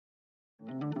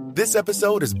This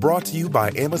episode is brought to you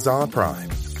by Amazon Prime.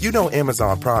 You know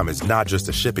Amazon Prime is not just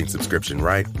a shipping subscription,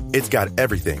 right? It's got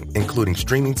everything, including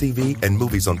streaming TV and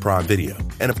movies on Prime Video.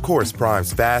 And of course,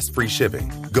 Prime's fast, free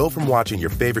shipping. Go from watching your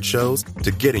favorite shows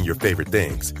to getting your favorite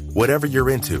things. Whatever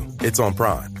you're into, it's on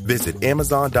Prime. Visit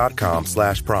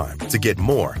Amazon.com/Prime to get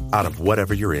more out of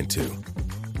whatever you're into.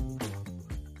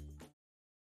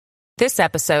 This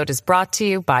episode is brought to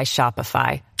you by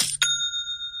Shopify.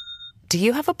 Do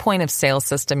you have a point of sale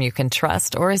system you can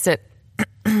trust, or is it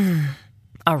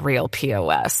a real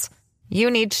POS? You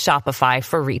need Shopify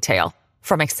for retail.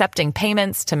 From accepting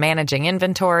payments to managing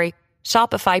inventory,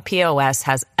 Shopify POS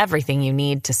has everything you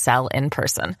need to sell in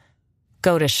person.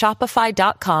 Go to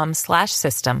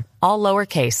shopify.com/system, all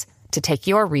lowercase, to take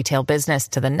your retail business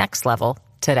to the next level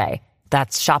today.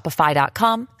 That's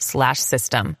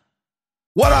shopify.com/system.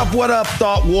 What up,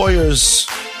 Thought Warriors?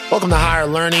 Welcome to Higher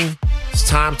Learning. It's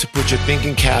time to put your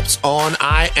thinking caps on.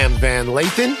 I am Van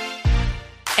Lathan.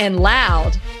 And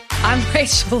loud. I'm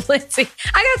Rachel Lindsay.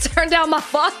 I got to turn down my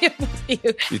volume with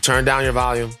you. You turned down your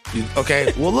volume.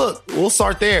 Okay, well, look, we'll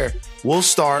start there. We'll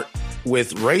start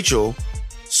with Rachel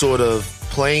sort of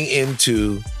playing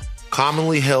into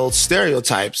commonly held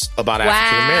stereotypes about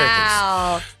African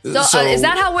Americans. So, is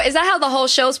that how the whole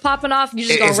show's popping off? You're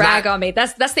just gonna rag on me.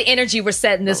 That's the energy we're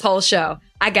setting this whole show.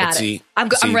 I got it. I'm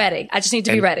ready. I just need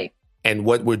to be ready. And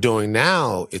what we're doing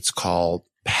now, it's called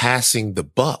passing the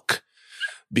buck,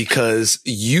 because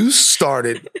you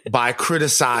started by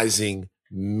criticizing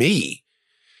me.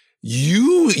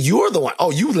 You're the one. Oh,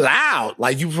 you loud.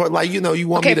 You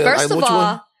want me to. First of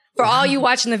all, for all you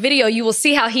watching the video, you will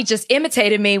see how he just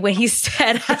imitated me when he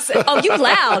said, "Oh, you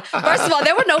loud." First of all,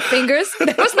 there were no fingers.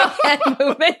 There was no head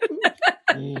movement.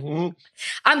 Mm-hmm.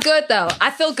 I'm good though. I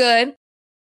feel good.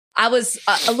 I was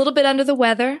a little bit under the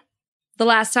weather the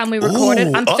last time we recorded.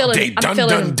 Ooh, I'm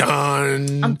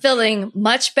feeling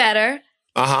much better.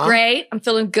 Great. I'm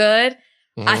feeling good.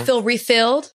 Mm-hmm. I feel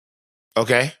refilled.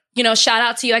 Okay. Shout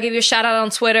out to you. I gave you a shout out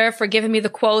on Twitter for giving me the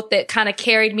quote that kind of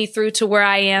carried me through to where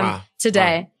I am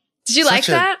today. Wow. Did you like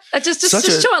that?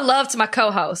 Just showing love to my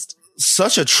co-host.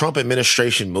 Such a Trump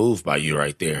administration move by you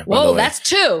right there. Whoa, that's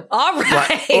two. All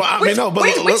right.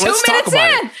 Let's talk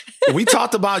about it. We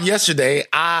talked about yesterday.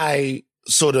 I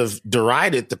sort of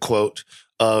derided the quote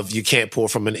of "you can't pour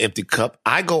from an empty cup."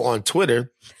 I go on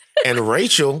Twitter and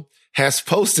Rachel has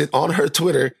posted on her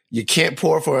Twitter, "You can't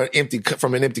pour from an empty cup,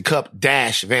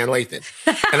 Van Lathan."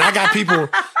 And I got people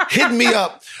hitting me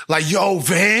up like, "Yo,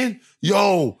 Van,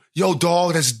 yo,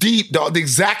 dog, that's deep, dog."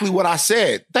 Exactly what I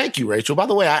said. Thank you, Rachel. By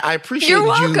the way, I appreciate You're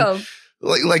welcome.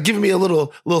 You like giving me a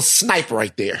little snipe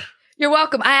right there. You're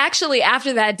welcome. I actually,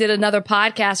 after that, did another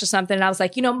podcast or something. And I was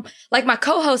like, like my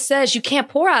co-host says, you can't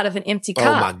pour out of an empty cup.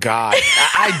 Oh my God.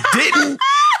 I didn't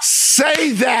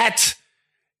say that.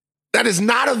 That is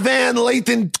not a Van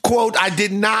Lathan quote. I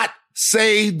did not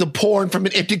say the pouring from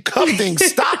an empty cup thing.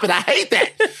 Stop it. I hate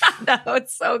that. No,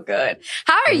 it's so good.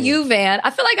 How are you, Van?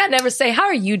 I feel like I never say, how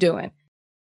are you doing?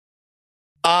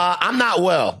 I'm not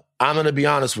well. I'm going to be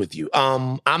honest with you.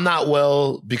 I'm not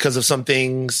well because of some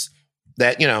things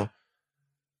that,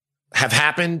 have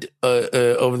happened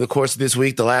over the course of this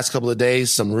week, the last couple of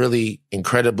days. Some really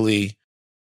incredibly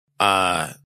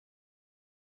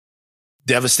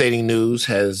devastating news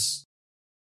has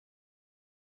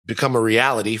become a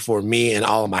reality for me and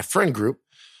all of my friend group.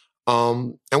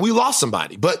 And we lost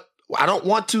somebody, but I don't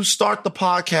want to start the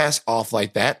podcast off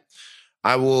like that.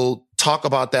 I will talk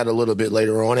about that a little bit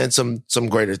later on, and some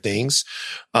greater things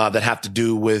that have to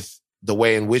do with the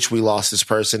way in which we lost this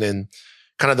person and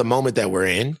kind of the moment that we're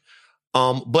in.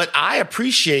 But I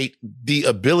appreciate the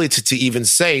ability to even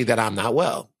say that I'm not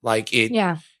well.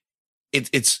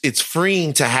 It's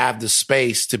freeing to have the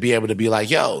space to be able to be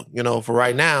like, yo, for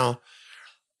right now,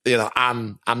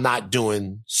 I'm not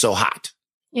doing so hot.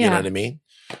 Yeah. You know what I mean?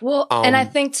 Well, and I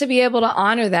think to be able to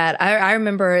honor that, I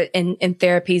remember in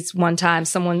therapies one time,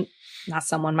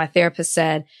 my therapist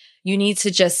said, you need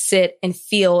to just sit and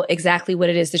feel exactly what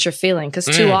it is that you're feeling. Because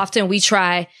too often we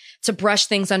try to brush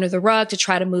things under the rug, to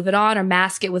try to move it on or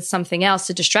mask it with something else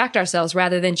to distract ourselves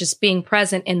rather than just being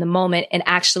present in the moment and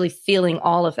actually feeling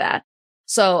all of that.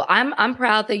 So I'm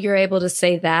proud that you're able to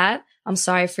say that. I'm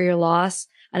sorry for your loss.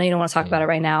 I know you don't want to talk about it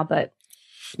right now, but.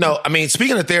 No, I mean,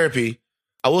 speaking of therapy,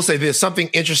 I will say this, something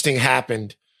interesting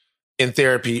happened in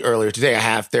therapy earlier today. I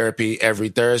have therapy every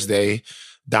Thursday.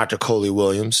 Dr. Coley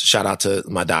Williams, shout out to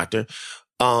my doctor.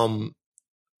 I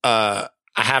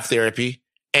have therapy.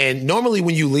 And normally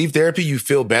when you leave therapy, you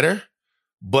feel better.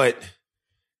 But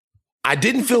I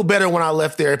didn't feel better when I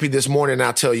left therapy this morning, and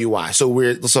I'll tell you why.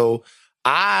 So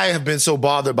I have been so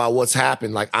bothered by what's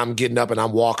happened. Like, I'm getting up and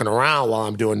I'm walking around while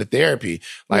I'm doing the therapy.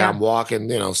 Like, I'm walking,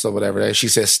 so whatever. She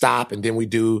says stop, and then we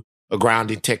do a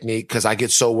grounding technique because I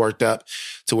get so worked up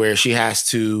to where I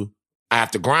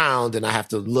have to ground and I have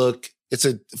to look. It's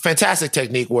a fantastic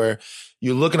technique where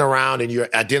you're looking around and you're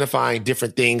identifying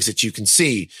different things that you can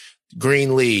see.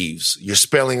 Green leaves, you're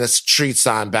spelling a street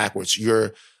sign backwards.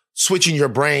 You're switching your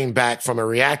brain back from a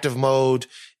reactive mode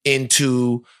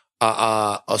into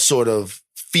a sort of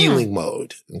feeling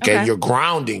mode. Okay? You're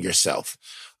grounding yourself.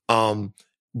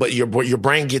 But your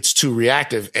brain gets too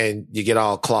reactive and you get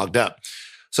all clogged up.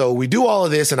 So we do all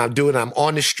of this, and I'm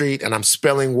on the street and I'm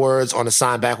spelling words on the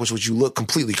sign backwards, which you look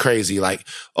completely crazy. Like,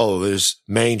 oh, there's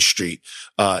Main Street,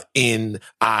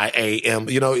 N-I-A-M,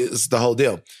 it's the whole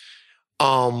deal.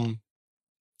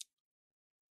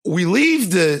 We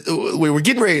were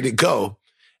getting ready to go,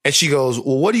 and she goes,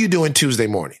 well, what are you doing Tuesday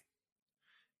morning?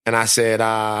 And I said,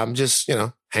 I'm just,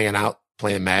 hanging out,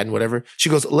 playing Madden, whatever. She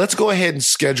goes, let's go ahead and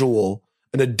schedule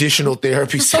an additional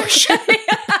therapy session.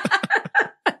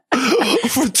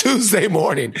 For Tuesday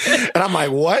morning. And I'm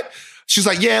like, what? She's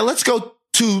like, yeah, let's go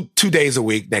 2 days a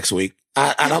week next week.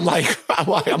 And I'm like,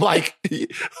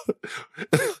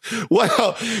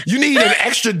 what? You need an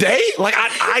extra day? Like,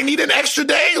 I need an extra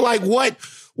day? Like, what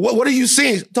are you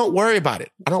seeing? Don't worry about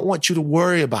it. I don't want you to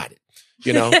worry about it.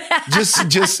 Just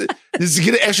get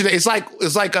an extra day. It's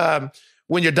like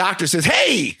when your doctor says,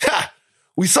 hey,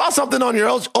 we saw something on your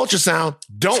ultrasound.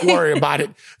 Don't worry about it.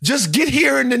 Just get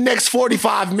here in the next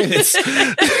 45 minutes.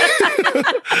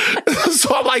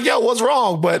 So I'm like, yo, what's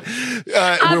wrong? But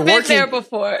I've been there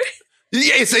before.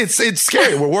 It's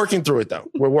scary. We're working through it, though.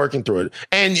 We're working through it,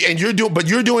 and you're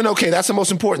doing okay. That's the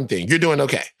most important thing. You're doing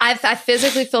okay. I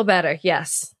physically feel better.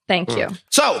 Yes, thank you.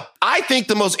 So I think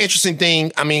the most interesting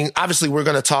thing. I mean, obviously, we're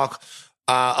going to talk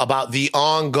about the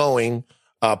ongoing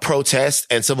protest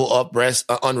and civil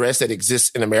unrest that exists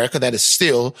in America. That is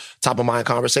still top of mind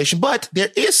conversation. But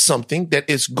there is something that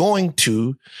is going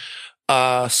to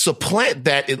supplant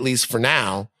that, at least for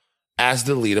now, as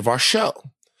the lead of our show.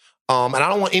 And I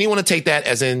don't want anyone to take that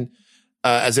as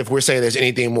if we're saying there's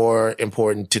anything more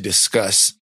important to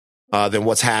discuss than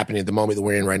what's happening at the moment that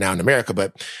we're in right now in America.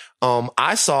 But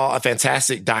I saw a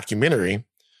fantastic documentary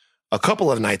a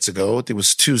couple of nights ago. It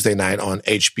was Tuesday night on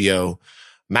HBO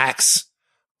Max.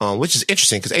 Which is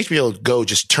interesting because HBO Go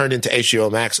just turned into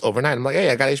HBO Max overnight. I'm like, hey,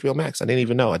 I got HBO Max. I didn't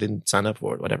even know. I didn't sign up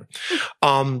for it, whatever.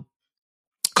 Called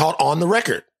On the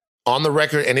Record. On the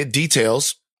Record, and it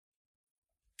details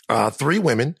 3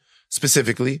 women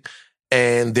specifically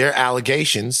and their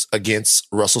allegations against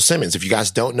Russell Simmons. If you guys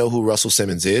don't know who Russell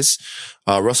Simmons is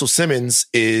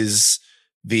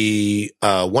the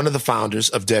one of the founders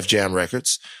of Def Jam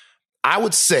Records. I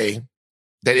would say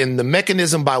that in the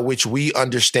mechanism by which we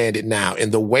understand it now, in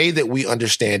the way that we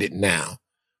understand it now,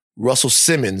 Russell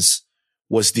Simmons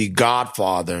was the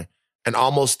godfather and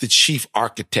almost the chief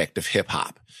architect of hip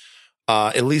hop.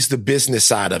 At least the business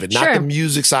side of it, not the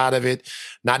music side of it,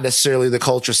 not necessarily the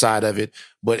culture side of it,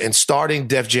 but in starting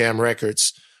Def Jam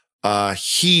Records,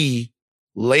 he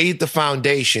laid the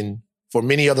foundation for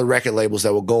many other record labels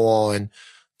that will go on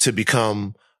to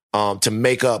become to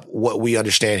make up what we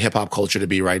understand hip hop culture to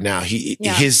be right now.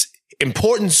 His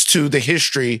importance to the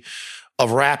history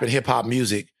of rap and hip hop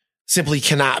music simply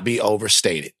cannot be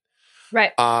overstated.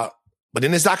 Right. But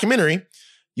in this documentary,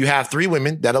 you have 3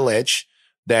 women that allege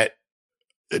that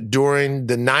during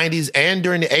the 90s and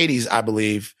during the 80s, I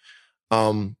believe,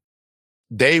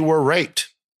 they were raped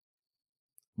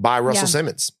by Russell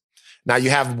Simmons. Now you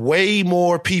have way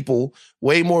more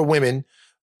women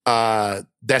that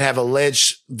have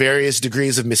alleged various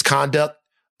degrees of misconduct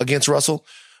against Russell.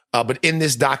 But in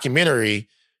this documentary,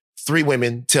 3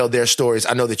 women tell their stories.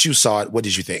 I know that you saw it. What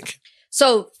did you think?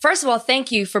 So first of all,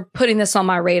 thank you for putting this on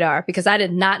my radar because I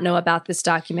did not know about this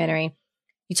documentary.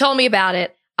 You told me about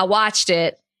it. I watched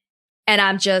it and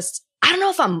I don't know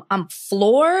if I'm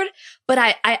floored, but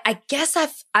I guess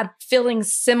I'm feeling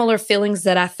similar feelings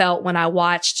that I felt when I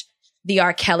watched the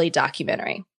R. Kelly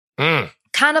documentary.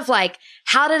 Kind of like,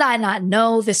 how did I not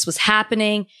know this was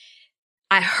happening?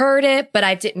 I heard it, but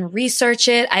I didn't research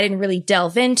it. I didn't really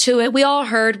delve into it. We all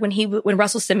heard when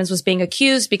Russell Simmons was being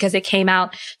accused because it came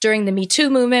out during the Me Too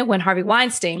movement when Harvey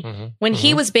Weinstein, when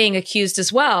he was being accused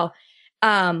as well.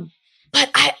 But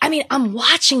I mean, I'm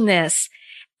watching this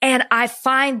and I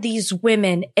find these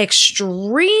women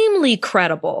extremely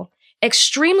credible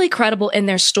in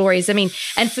their stories. I mean,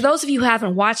 and for those of you who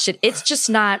haven't watched it, it's just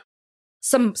not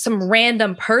some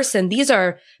random person. These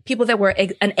are people that were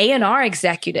an A&R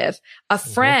executive, a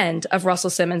friend of Russell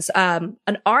Simmons, an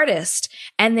artist.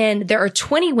 And then there are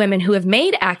 20 women who have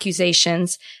made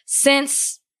accusations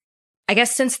since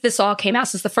this all came out,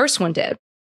 since the first one did.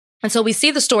 And so we see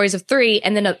the stories of 3,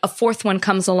 and then a fourth one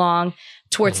comes along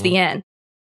towards the end.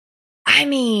 I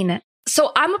mean,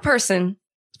 so I'm a person,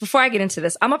 before I get into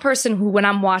this, I'm a person who, when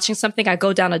I'm watching something, I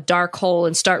go down a dark hole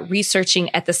and start researching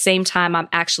at the same time I'm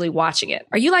actually watching it.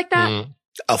 Are you like that?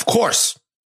 Of course.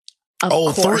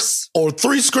 Of course. Or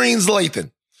 3 screens,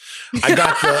 Lathan. I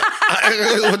got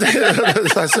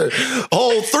I said,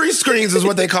 3 screens is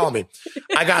what they call me.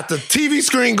 I got the TV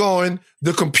screen going,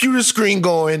 the computer screen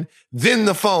going, then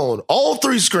the phone. All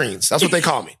 3 screens. That's what they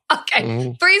call me.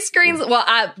 Okay. 3 screens. Well,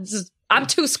 I'm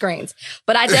 2 screens,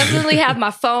 but I definitely have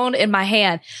my phone in my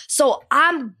hand. So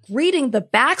I'm reading the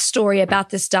backstory about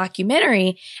this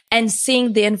documentary and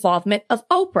seeing the involvement of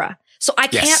Oprah. So I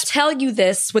can't tell you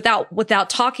this without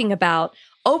talking about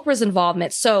Oprah's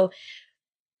involvement. So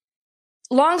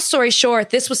long story short,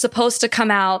 this was supposed to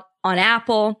come out on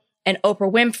Apple, and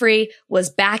Oprah Winfrey was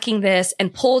backing this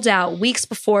and pulled out weeks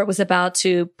before it was about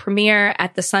to premiere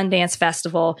at the Sundance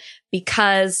Festival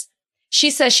because she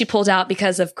says she pulled out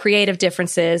because of creative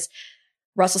differences.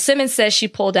 Russell Simmons says she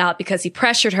pulled out because he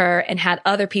pressured her and had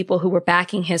other people who were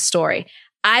backing his story.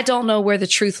 I don't know where the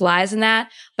truth lies in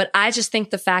that, but I just think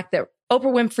the fact that Oprah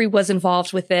Winfrey was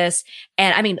involved with this,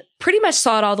 and I mean, pretty much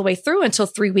saw it all the way through until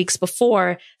 3 weeks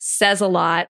before, says a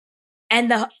lot.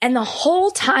 And the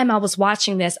whole time I was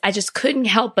watching this, I just couldn't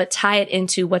help but tie it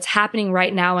into what's happening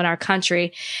right now in our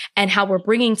country and how we're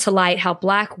bringing to light how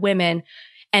Black women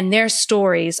and their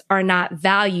stories are not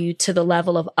valued to the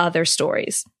level of other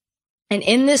stories. And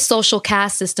in this social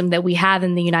caste system that we have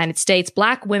in the United States,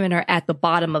 Black women are at the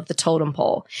bottom of the totem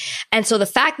pole. And so the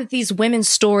fact that these women's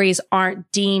stories aren't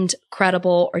deemed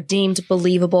credible or deemed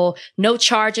believable, no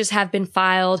charges have been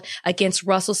filed against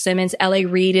Russell Simmons. L.A.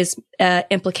 Reid is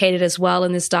implicated as well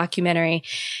in this documentary.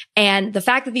 And the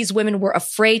fact that these women were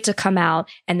afraid to come out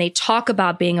and they talk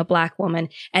about being a Black woman,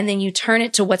 and then you turn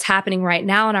it to what's happening right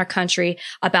now in our country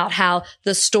about how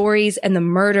the stories and the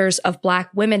murders of Black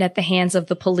women at the hands of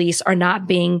the police are not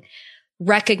being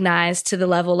recognized to the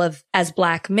level of as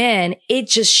Black men, it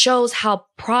just shows how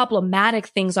problematic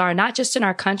things are, not just in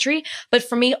our country, but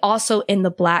for me also in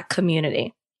the Black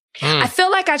community. I feel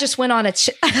like I just went on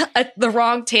the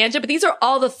wrong tangent, but these are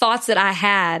all the thoughts that I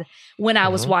had when I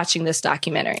was watching this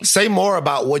documentary. Say more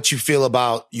about what you feel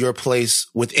about your place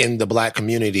within the Black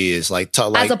community is like.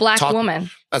 As a Black woman.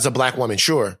 As a Black woman,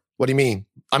 sure. What do you mean?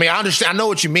 I mean, I understand. I know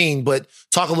what you mean, but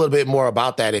talk a little bit more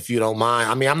about that if you don't mind.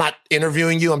 I mean, I'm not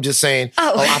interviewing you. I'm just saying.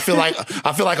 I feel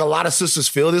like a lot of sisters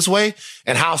feel this way.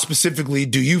 And how specifically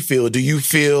do you feel? Do you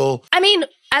feel? I mean,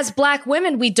 as Black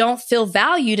women, we don't feel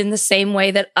valued in the same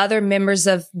way that other members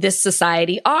of this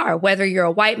society are. Whether you're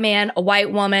a white man, a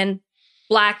white woman,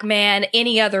 Black man,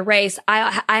 any other race,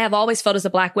 I have always felt as a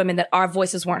Black woman that our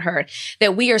voices weren't heard,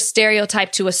 that we are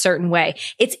stereotyped to a certain way.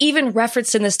 It's even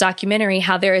referenced in this documentary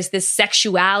how there is this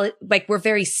sexuality, like we're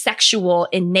very sexual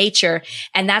in nature,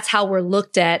 and that's how we're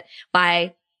looked at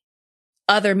by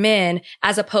other men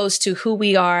as opposed to who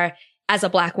we are as a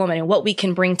Black woman and what we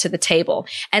can bring to the table.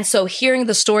 And so hearing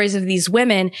the stories of these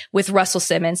women with Russell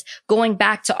Simmons, going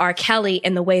back to R. Kelly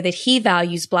and the way that he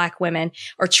values Black women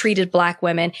or treated Black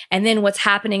women, and then what's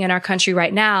happening in our country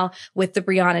right now with the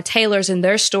Breonna Taylors and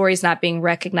their stories not being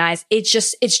recognized, it's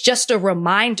just a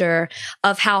reminder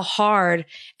of how hard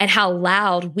and how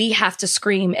loud we have to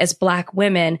scream as Black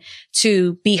women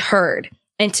to be heard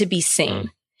and to be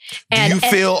seen. Do you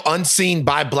feel unseen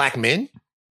by Black men?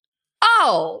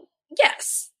 Oh,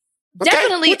 yes, okay.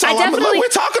 definitely. We're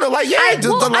talking like,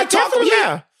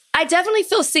 yeah. I definitely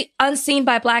feel unseen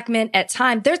by Black men at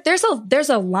times. There's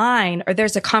a line or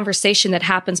there's a conversation that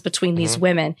happens between these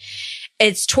women.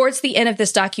 It's towards the end of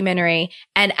this documentary.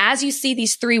 And as you see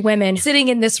these 3 women sitting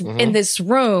in this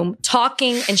room,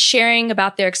 talking and sharing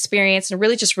about their experience and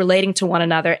really just relating to one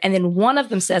another. And then one of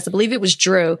them says, I believe it was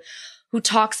Drew, who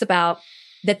talks about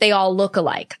that they all look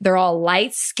alike. They're all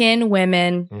light-skinned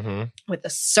women with a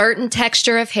certain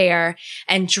texture of hair.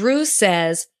 And Drew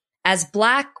says, as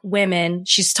Black women,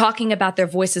 she's talking about their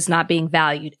voices not being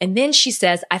valued. And then she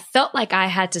says, I felt like I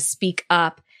had to speak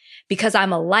up because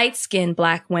I'm a light-skinned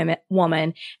Black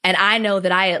woman. And I know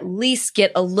that I at least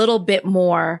get a little bit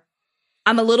more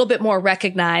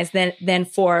recognized than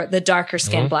for the darker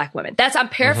skinned Black women. I'm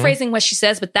paraphrasing what she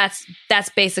says, but that's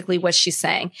basically what she's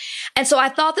saying. And so I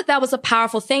thought that was a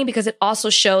powerful thing because it also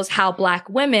shows how Black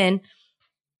women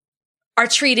are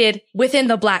treated within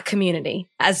the Black community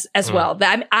as well.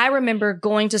 I remember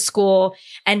going to school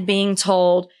and being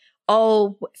told,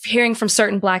 hearing from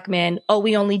certain Black men,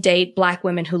 we only date Black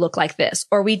women who look like this,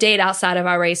 or we date outside of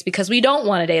our race because we don't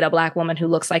want to date a Black woman who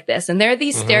looks like this. And there are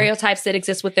these stereotypes that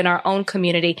exist within our own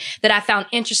community that I found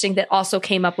interesting that also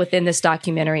came up within this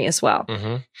documentary as well.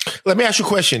 Let me ask you a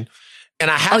question.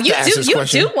 And I have to ask this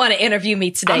question. You do want to interview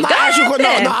me today.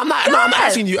 I'm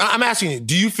asking you. I'm asking you.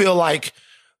 Do you feel like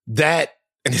that?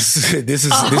 And this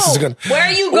is gonna. Where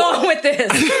are you going with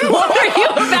this? What are you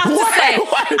about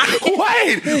to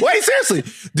say? Wait. Seriously,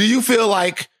 do you feel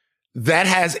like that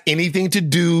has anything to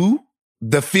do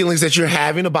the feelings that you're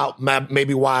having about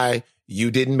maybe why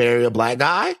you didn't marry a Black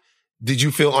guy? Did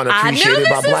you feel unappreciated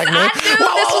by Black men? No.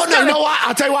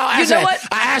 I'll tell you why I asked that.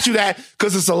 I asked you that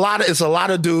because it's a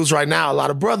lot of dudes right now, a lot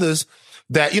of brothers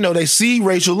that, they see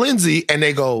Rachel Lindsay and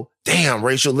they go, damn,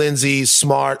 Rachel Lindsay's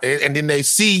smart. And then they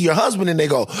see your husband and they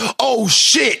go, oh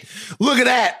shit, look at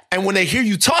that. And when they hear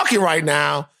you talking right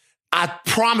now, I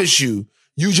promise you,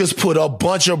 you just put a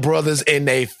bunch of brothers in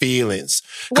their feelings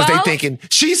because they thinking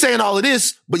she's saying all of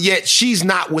this, but yet she's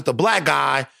not with the Black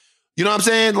guy. You know what I'm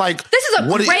saying? Like, this is a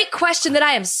great question that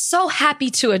I am so happy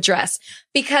to address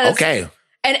because,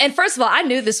 and first of all, I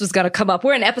knew this was going to come up.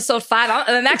 We're in episode 5.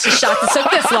 I'm actually shocked it took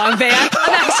this long, Van.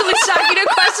 I'm actually shocked you didn't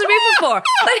question me before,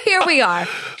 but here we are.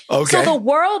 Okay. So the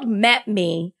world met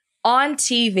me on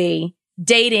TV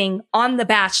dating on The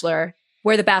Bachelor,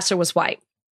 where The Bachelor was white.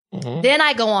 Then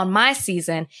I go on my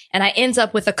season and I end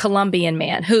up with a Colombian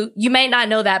man who you may not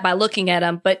know that by looking at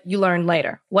him, but you learn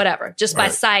later, whatever. Just by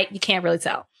sight, you can't really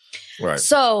tell. Right.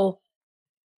 So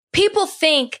people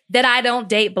think that I don't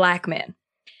date Black men.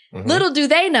 Little do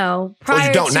they know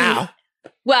prior to ever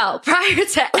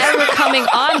coming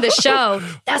on the show,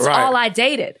 that's all I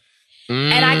dated.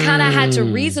 And I kind of had to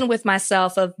reason with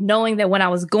myself of knowing that when I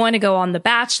was going to go on The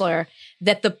Bachelor,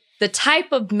 that the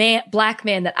type of Black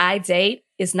man that I date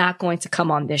is not going to come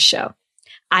on this show.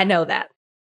 I know that.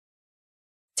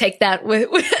 Take that with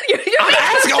I'm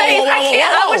asking.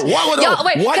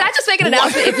 Wait, can I just make an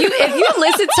announcement? If you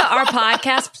listen to our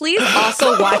podcast, please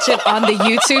also watch it on the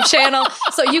YouTube channel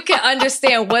so you can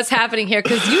understand what's happening here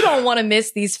because you don't want to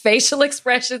miss these facial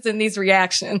expressions and these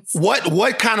reactions.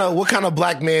 What kind of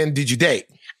Black man did you date?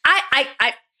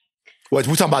 What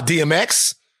we talking about?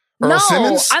 DMX? Earl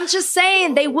Simmons? I'm just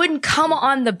saying they wouldn't come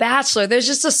on The Bachelor. There's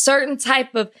just a certain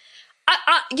type of.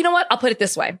 You know what? I'll put it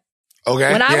this way.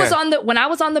 Okay. When I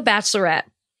was on the Bachelorette,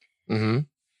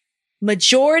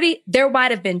 majority there might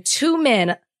have been 2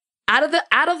 men out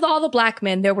of all the Black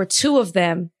men. There were 2 of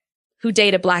them who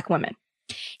dated Black women.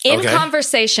 In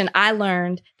conversation, I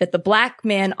learned that the Black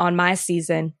men on my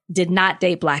season did not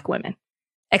date Black women,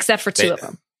 except for 2 of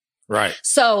them. Right.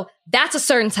 So that's a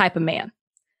certain type of man.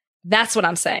 That's what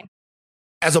I'm saying.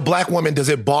 As a Black woman, does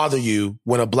it bother you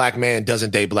when a Black man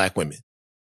doesn't date Black women?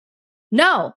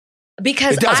 No.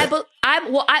 Because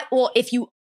if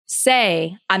you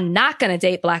say I'm not going to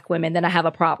date Black women, then I have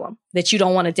a problem that you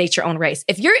don't want to date your own race.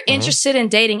 If you're interested in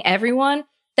dating everyone,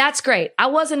 that's great. I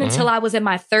wasn't until I was in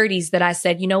my 30s that I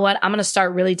said, you know what? I'm going to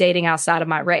start really dating outside of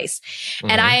my race.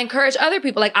 And I encourage other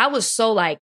people. Like I was so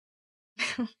like,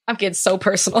 I'm getting so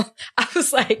personal. I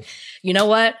was like, you know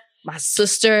what? My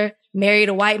sister married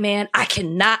a white man. I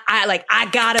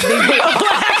gotta be with a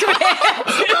Black man.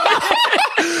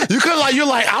 You're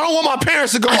like, I don't want my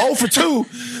parents to go 0 for 2. You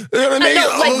know what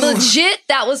I mean? Legit,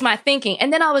 that was my thinking.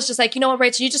 And then I was just like, you know what,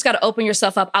 Rachel, you just got to open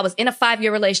yourself up. I was in a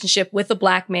 5-year relationship with a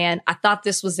Black man. I thought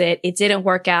this was it. It didn't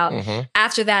work out.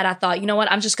 After that, I thought, you know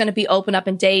what, I'm just going to be open up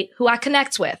and date who I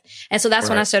connect with. And so that's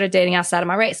when I started dating outside of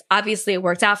my race. Obviously, it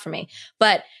worked out for me.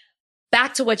 But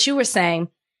back to what you were saying,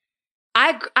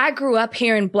 I grew up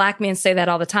hearing Black men say that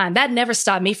all the time. That never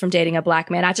stopped me from dating a Black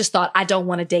man. I just thought I don't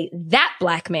want to date that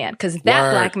Black man because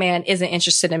that Black man isn't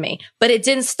interested in me. But it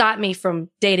didn't stop me from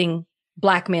dating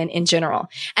Black men in general.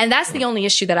 And that's the only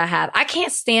issue that I have. I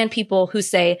can't stand people who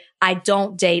say I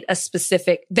don't date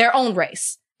their own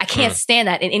race. I can't stand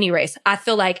that in any race. I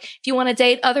feel like if you want to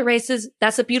date other races,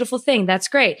 that's a beautiful thing. That's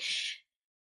great.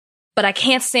 But I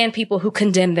can't stand people who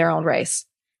condemn their own race.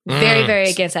 Very, very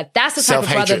against that. That's the type of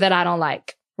brother that I don't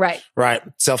like. Right. Right.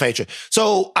 Self-hatred.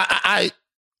 So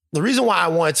the reason why I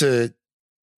wanted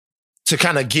to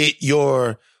kind of get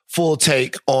your full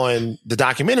take on the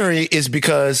documentary is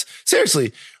because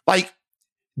seriously, like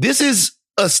this is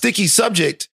a sticky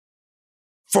subject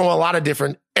from a lot of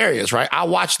different areas, right? I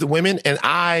watch the women and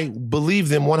I believe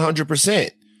them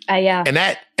 100%. Yeah.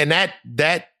 And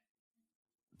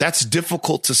that's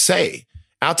difficult to say.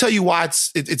 I'll tell you why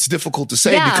it's difficult to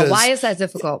say. Yeah, why is that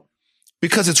difficult?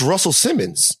 Because it's Russell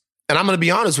Simmons. And I'm going to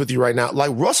be honest with you right now.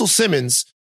 Like Russell Simmons,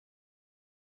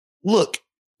 look,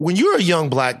 when you're a young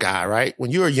black guy, right?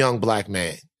 When you're a young black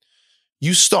man,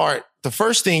 the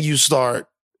first thing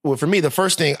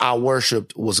I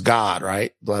worshiped was God,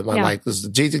 right? Like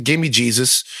Jesus, give me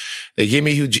Jesus. They give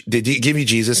me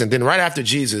Jesus. And then right after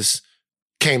Jesus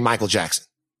came Michael Jackson,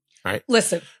 right?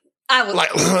 Listen,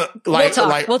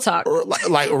 we'll talk.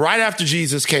 Like right after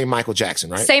Jesus came Michael Jackson,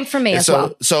 right? Same for me as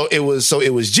well. So it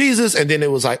was Jesus. And then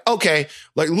it was like, okay,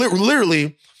 like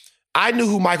literally I knew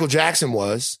who Michael Jackson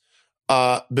was,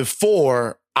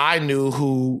 before I knew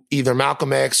who either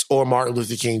Malcolm X or Martin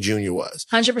Luther King Jr. was.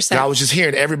 100%. And I was just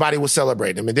hearing everybody was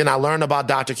celebrating him. And then I learned about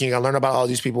Dr. King. I learned about all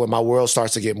these people and my world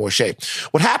starts to get more shape.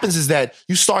 What happens is that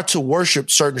you start to worship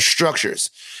certain structures.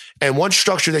 And one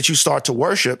structure that you start to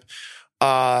worship,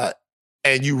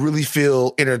 and you really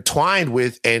feel intertwined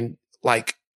with and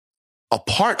like a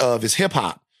part of is hip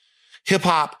hop. Hip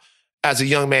hop as a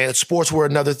young man, sports were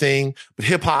another thing, but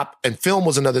hip hop and film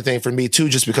was another thing for me too,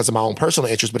 just because of my own personal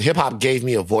interest. But hip hop gave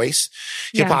me a voice.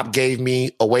 Hip hop gave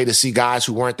me a way to see guys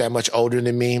who weren't that much older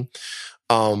than me,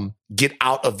 get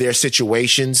out of their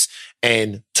situations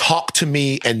and talk to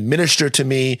me and minister to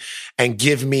me and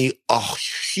give me a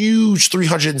huge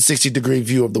 360-degree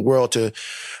view of the world to,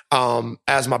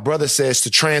 as my brother says, to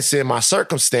transcend my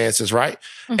circumstances, right?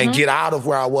 And get out of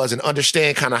where I was and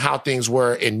understand kind of how things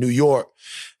were in New York,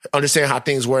 understand how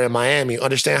things were in Miami,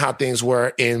 understand how things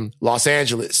were in Los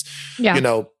Angeles. Yeah. You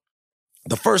know,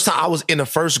 the first time I was in the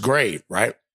first grade,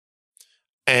 right?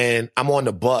 And I'm on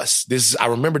the bus. I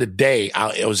remember the day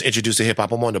I was introduced to hip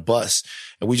hop. I'm on the bus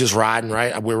and we just riding,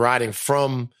 right? We're riding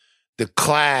from the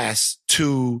class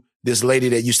to this lady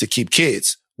that used to keep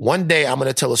kids. One day I'm going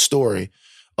to tell a story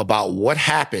about what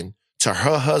happened to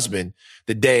her husband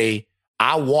the day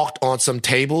I walked on some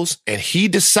tables and he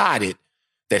decided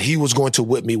that he was going to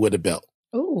whip me with a belt.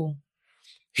 Ooh.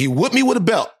 He whipped me with a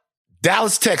belt.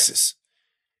 Dallas, Texas.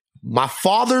 My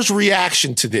father's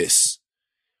reaction to this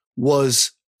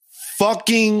was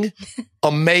fucking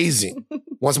amazing.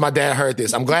 Once my dad heard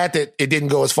this, I'm glad that it didn't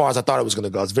go as far as I thought it was going to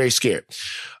go. I was very scared.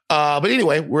 But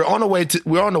anyway, we're on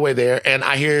the way there, and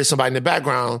I hear somebody in the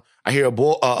background. I hear a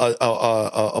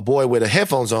boy with the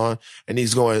headphones on, and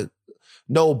he's going,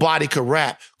 "Nobody could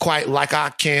rap quite like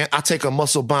I can. I take a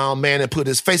muscle bound man and put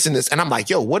his face in this." And I'm like,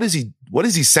 "Yo, what is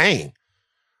he saying?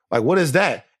 Like, what is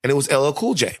that?" And it was LL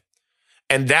Cool J,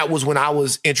 and that was when I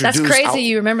was introduced. That's crazy.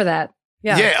 You remember that?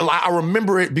 Yeah, I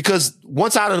remember it because one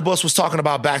side of the bus was talking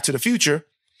about Back to the Future,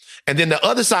 and then the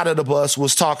other side of the bus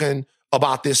was talking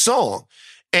about this song.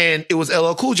 And it was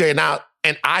LL Cool J.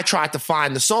 And I tried to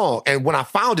find the song. And when I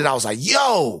found it, I was like,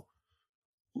 yo,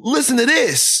 listen to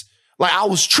this. Like, I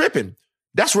was tripping.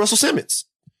 That's Russell Simmons.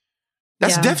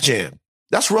 That's Def Jam.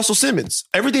 That's Russell Simmons.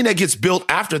 Everything that gets built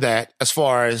after that, as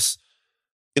far as,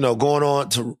 you know, going on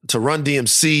to Run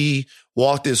DMC,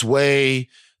 Walk This Way,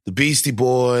 the Beastie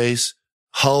Boys,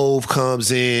 Hove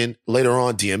comes in, later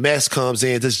on DMX comes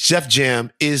in. This Def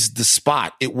Jam is the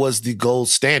spot. It was the gold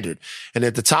standard. And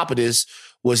at the top of this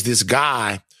was this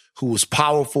guy who was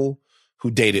powerful, who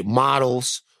dated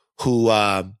models, who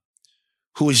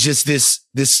was just this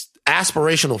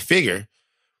aspirational figure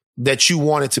that you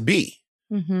wanted to be.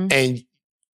 Mm-hmm. And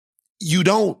you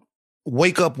don't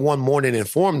wake up one morning and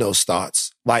form those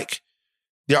thoughts. Like,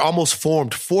 they're almost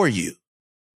formed for you.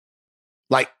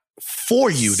 Like, for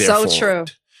you, they're formed. So true.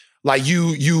 Like,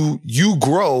 you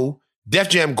grow, Def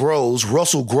Jam grows,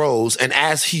 Russell grows, and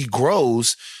as he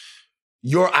grows,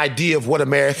 your idea of what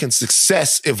American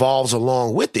success evolves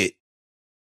along with it.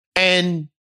 And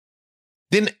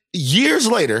then years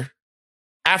later,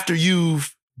 after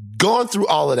you've gone through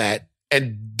all of that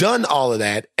and done all of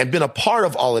that and been a part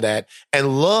of all of that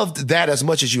and loved that as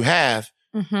much as you have,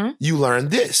 you learn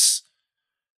this.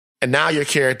 And now your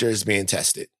character is being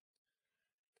tested.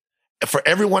 For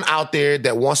everyone out there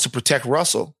that wants to protect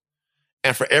Russell,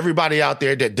 and for everybody out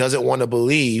there that doesn't want to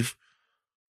believe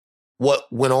what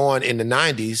went on in the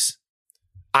 90s,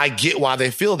 I get why they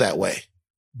feel that way.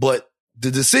 But the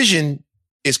decision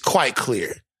is quite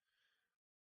clear.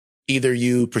 Either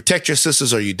you protect your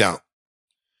sisters or you don't.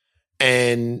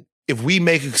 And if we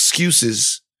make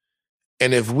excuses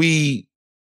and if we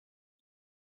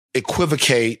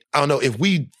equivocate, I don't know, if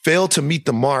we fail to meet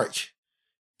the mark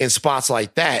in spots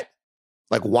like that,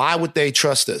 like, why would they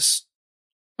trust us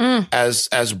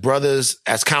as brothers,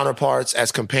 as counterparts,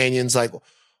 as companions? Like,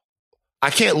 I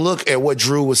can't look at what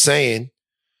Drew was saying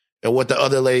and what the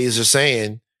other ladies are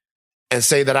saying and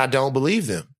say that I don't believe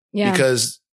them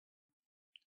because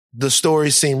the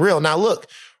stories seem real. Now, look,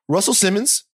 Russell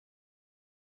Simmons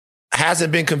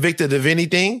hasn't been convicted of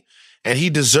anything, and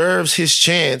he deserves his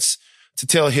chance to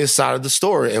tell his side of the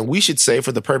story. And we should say,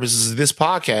 for the purposes of this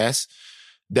podcast,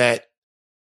 that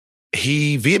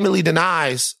he vehemently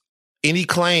denies any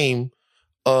claim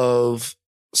of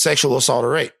sexual assault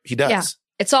or rape. He does. Yeah.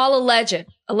 It's all alleged.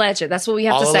 Alleged. That's what we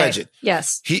have to say. Alleged.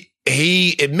 Yes.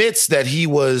 He admits that he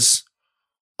was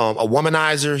a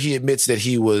womanizer. He admits that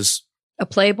he was a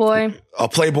playboy,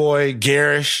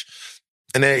 garish,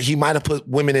 and that he might have put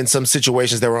women in some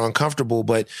situations that were uncomfortable.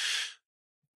 But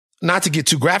not to get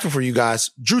too graphic for you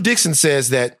guys, Drew Dixon says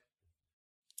that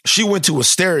she went to a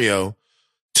stereo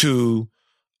to,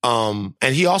 and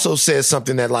he also says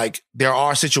something that, like, there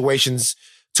are situations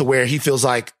to where he feels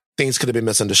like things could have been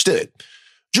misunderstood.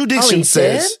 Drew Dixon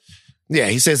says, yeah,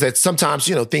 he says that sometimes,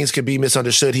 things can be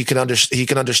misunderstood. He can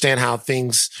understand how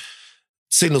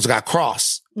signals got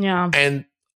crossed. Yeah. And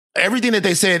everything that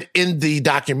they said in the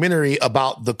documentary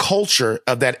about the culture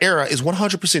of that era is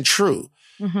 100% true.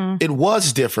 Mm-hmm. It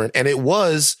was different, and it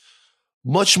was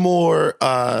much more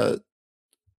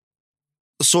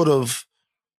sort of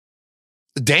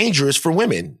dangerous for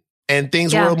women, and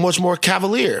things were much more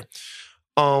cavalier.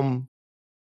 But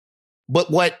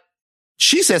what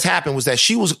she says happened was that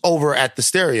she was over at the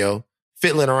stereo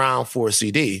fiddling around for a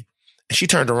CD, and she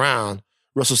turned around.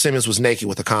 Russell Simmons was naked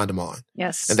with a condom on.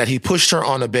 Yes. And that he pushed her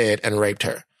on a bed and raped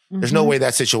her. Mm-hmm. There's no way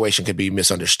that situation could be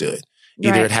misunderstood.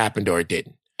 Either it happened or it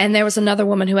didn't. And there was another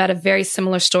woman who had a very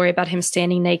similar story about him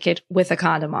standing naked with a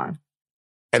condom on.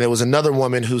 And there was another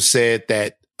woman who said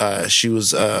that she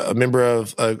was a member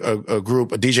of a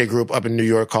group, a DJ group up in New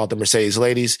York called the Mercedes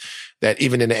Ladies, that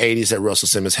even in the 80s that Russell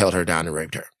Simmons held her down and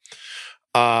raped her.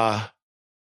 I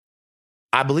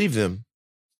believe them.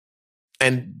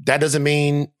 And that doesn't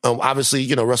mean,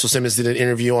 obviously, Russell Simmons did an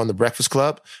interview on The Breakfast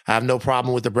Club. I have no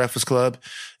problem with The Breakfast Club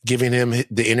giving him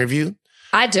the interview.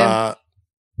 I do.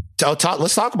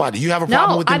 Let's talk about it. You have a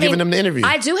problem with him giving him the interview?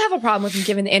 I do have a problem with him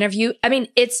giving the interview. I mean,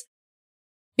 it's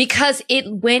because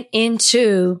it went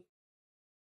into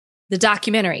the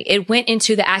documentary. It went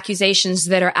into the accusations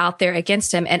that are out there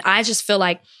against him. And I just feel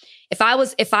like if I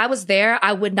was there,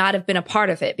 I would not have been a part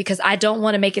of it, because I don't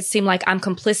want to make it seem like I'm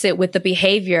complicit with the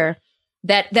behavior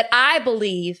that I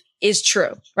believe is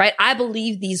true, right? I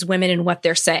believe these women and what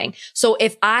they're saying. So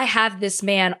if I have this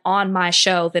man on my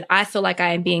show, then I feel like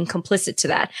I am being complicit to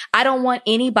that. I don't want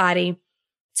anybody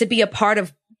to be a part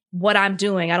of what I'm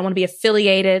doing. I don't want to be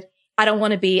affiliated. I don't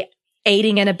want to be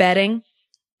aiding and abetting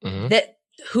that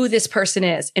who this person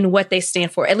is and what they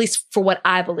stand for, at least for what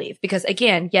I believe. Because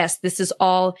again, yes, these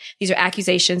are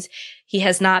accusations. He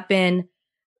has not been,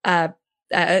 there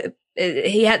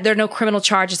are no criminal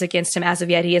charges against him as of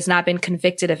yet. He has not been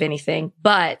convicted of anything.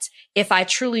 But if I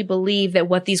truly believe that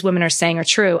what these women are saying are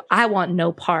true, I want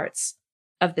no parts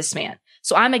of this man.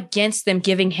 So I'm against them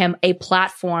giving him a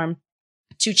platform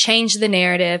to change the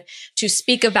narrative, to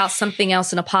speak about something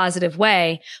else in a positive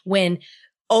way, when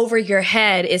over your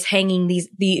head is hanging these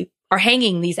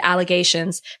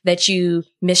allegations that you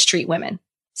mistreat women,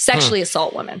 sexually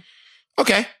assault women.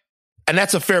 Okay. And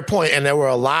that's a fair point. And there were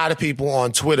a lot of people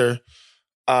on Twitter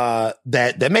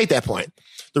that made that point.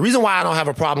 The reason why I don't have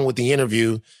a problem with the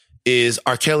interview is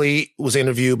R. Kelly was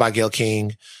interviewed by Gayle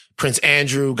King. Prince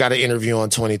Andrew got an interview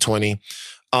on 2020.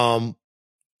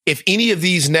 If any of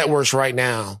these networks right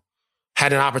now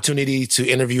had an opportunity to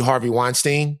interview Harvey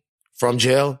Weinstein from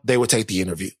jail, they would take the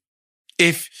interview.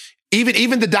 If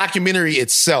even the documentary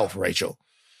itself, Rachel,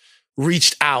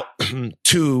 reached out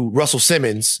to Russell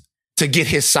Simmons to get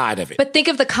his side of it. But think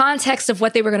of the context of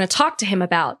what they were going to talk to him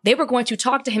about. They were going to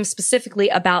talk to him specifically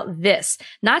about this,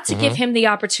 not to give him the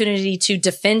opportunity to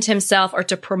defend himself or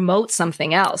to promote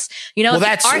something else.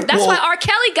 That's why R.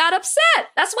 Kelly got upset.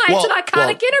 That's why it's an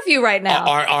iconic interview right now.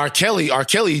 R. Kelly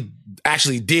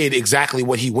actually did exactly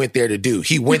what he went there to do.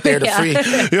 He went there to freak.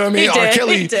 You know what I mean? R.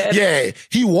 Kelly,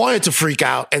 he wanted to freak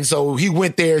out. And so he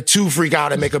went there to freak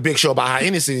out and make a big show about how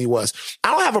innocent he was. I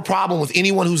don't have a problem with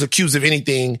anyone who's accused of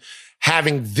anything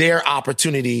having their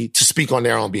opportunity to speak on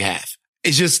their own behalf.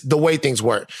 It's just the way things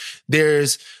work.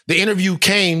 The interview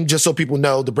came, just so people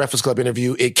know, the Breakfast Club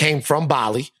interview, it came from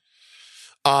Bali.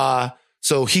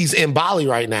 So he's in Bali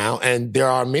right now. And there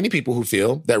are many people who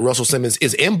feel that Russell Simmons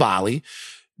is in Bali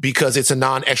because it's a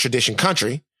non-extradition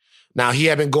country. Now, he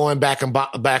had been going back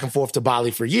and forth to Bali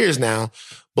for years now,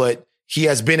 but he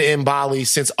has been in Bali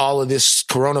since all of this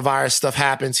coronavirus stuff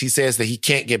happens. He says that he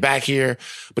can't get back here,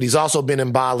 but he's also been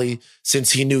in Bali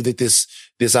since he knew that this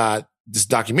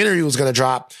documentary was going to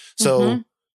drop. So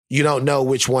you don't know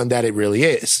which one that it really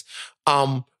is.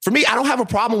 For me, I don't have a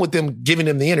problem with them giving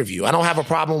him the interview. I don't have a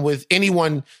problem with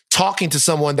anyone talking to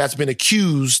someone that's been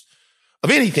accused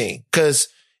of anything. Because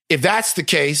if that's the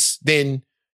case, then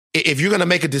if you're going to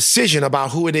make a decision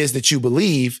about who it is that you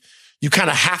believe, you kind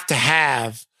of have to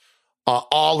have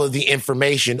all of the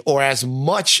information or as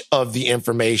much of the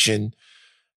information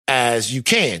as you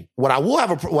can. What I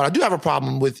do have a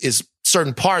problem with is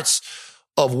certain parts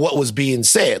of what was being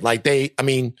said. Like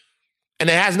and it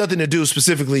has nothing to do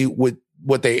specifically with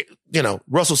what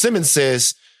Russell Simmons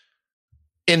says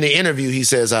in the interview. He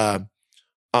says, well,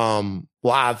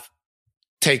 I've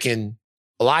taken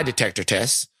a lie detector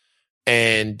test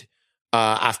and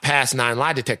I've passed 9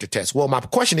 lie detector tests. Well, my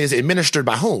question is, administered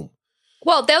by whom?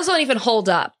 Well, those don't even hold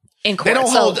up in court. They don't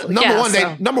hold.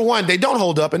 Number one, they don't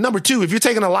hold up, and number two, if you're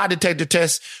taking a lie detector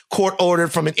test, court ordered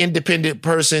from an independent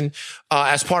person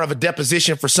as part of a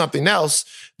deposition for something else,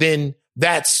 then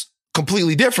that's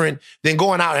completely different than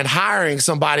going out and hiring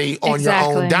somebody on your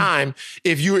own dime.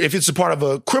 If it's a part of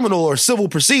a criminal or civil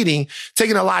proceeding,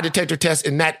 taking a lie detector test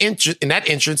in that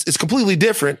entrance is completely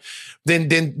different than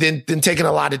taking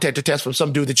a lie detector test from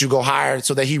some dude that you go hire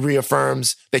so that he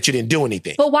reaffirms that you didn't do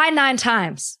anything. But why 9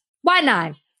 times? Why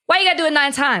 9? Why you gotta do it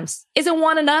 9 times? Isn't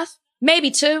 1 enough?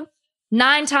 Maybe 2?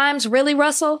 9 times? Really,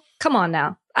 Russell? Come on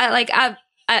now.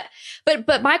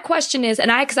 But my question is,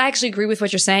 because I actually agree with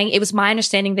what you're saying, it was my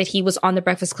understanding that he was on the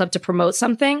Breakfast Club to promote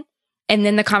something, and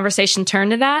then the conversation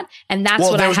turned to that, and that's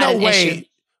what I had an issue.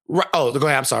 Oh, go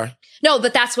ahead. I'm sorry. No,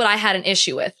 but that's what I had an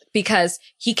issue with, because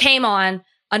he came on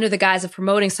under the guise of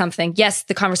promoting something. Yes,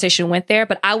 the conversation went there,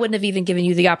 but I wouldn't have even given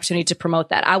you the opportunity to promote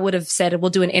that. I would have said, we'll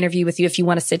do an interview with you if you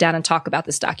want to sit down and talk about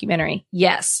this documentary.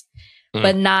 Yes,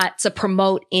 but not to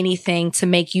promote anything to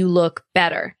make you look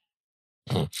better.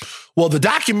 Well, the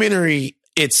documentary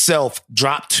itself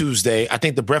dropped Tuesday. I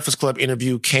think the Breakfast Club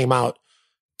interview came out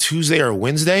Tuesday or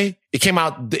Wednesday. It came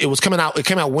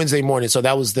out Wednesday morning. So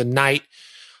that was the night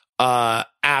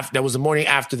after, that was the morning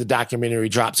after the documentary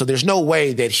dropped. So there's no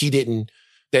way that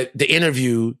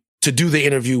to do the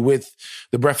interview with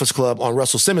the Breakfast Club on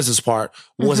Russell Simmons' part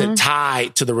wasn't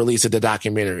tied to the release of the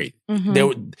documentary.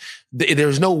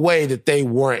 There's no way that they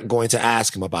weren't going to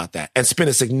ask him about that and spend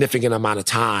a significant amount of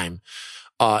time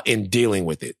in dealing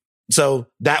with it. So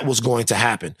that was going to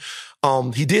happen.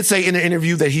 He did say in the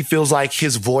interview that he feels like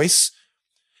his voice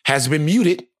has been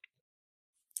muted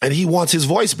and he wants his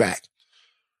voice back.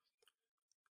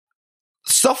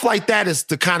 Stuff like that is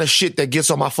the kind of shit that gets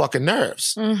on my fucking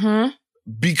nerves.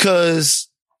 Because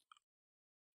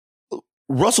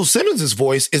Russell Simmons'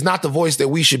 voice is not the voice that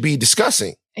we should be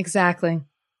discussing. Exactly.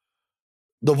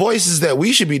 The voices that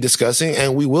we should be discussing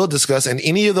and we will discuss, and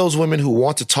any of those women who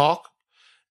want to talk,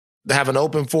 they have an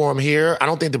open forum here. I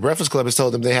don't think the Breakfast Club has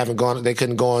told them they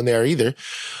couldn't go on there either.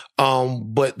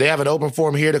 But they have an open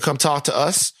forum here to come talk to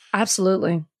us.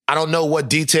 Absolutely. I don't know what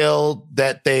detail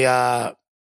that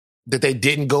they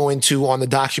didn't go into on the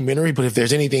documentary, but if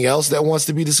there's anything else that wants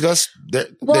to be discussed,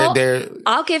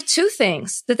 I'll give 2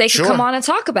 things that they could come on and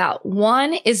talk about.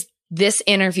 One is this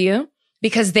interview,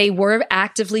 because they were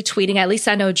actively tweeting, at least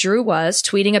I know Drew was,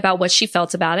 tweeting about what she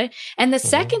felt about it. And the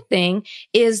second thing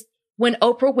is when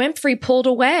Oprah Winfrey pulled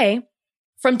away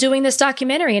from doing this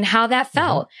documentary and how that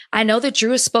felt. I know that Drew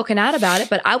has spoken out about it,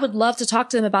 but I would love to talk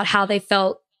to them about how they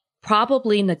felt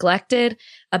probably neglected,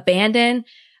 abandoned,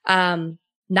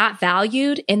 not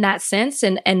valued in that sense,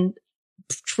 and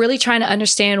really trying to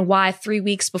understand why 3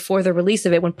 weeks before the release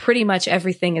of it, when pretty much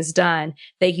everything is done,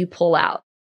 that you pull out.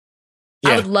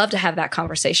 Yeah. I would love to have that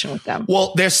conversation with them.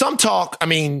 Well, there's some talk. I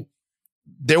mean,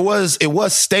 it was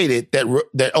stated that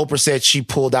Oprah said she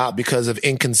pulled out because of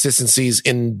inconsistencies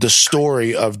in the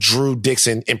story of Drew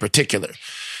Dixon in particular.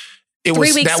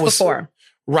 3 weeks before.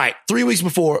 Right. 3 weeks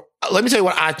before. Let me tell you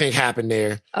what I think happened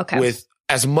there. Okay. With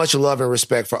as much love and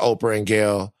respect for Oprah and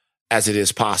Gayle as it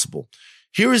is possible.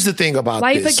 Here is the thing about this.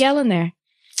 Why you put Gayle in there?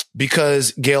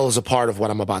 Because Gayle is a part of what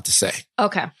I'm about to say.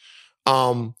 Okay.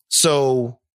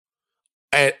 So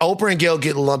Oprah and Gayle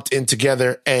get lumped in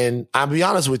together, and I'll be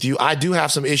honest with you, I do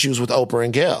have some issues with Oprah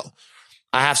and Gayle.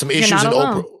 I have some issues with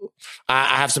Oprah.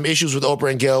 I have some issues with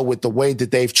Oprah and Gayle with the way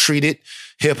that they've treated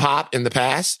hip hop in the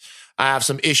past. I have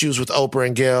some issues with Oprah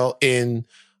and Gayle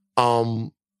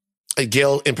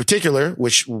Gayle in particular,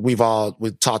 which we've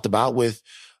talked about with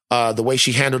the way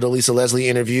she handled the Lisa Leslie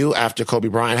interview after Kobe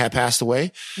Bryant had passed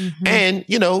away. And,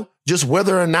 just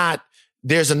whether or not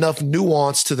there's enough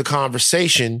nuance to the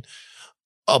conversation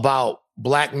about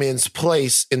Black men's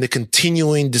place in the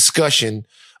continuing discussion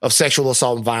of sexual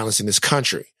assault and violence in this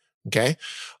country. Okay.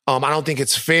 I don't think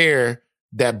it's fair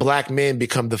that Black men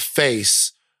become the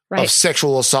face of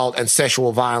sexual assault and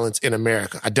sexual violence in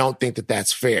America. I don't think that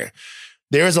that's fair.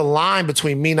 There is a line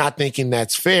between me not thinking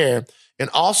that's fair and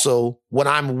also what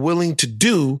I'm willing to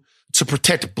do to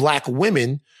protect Black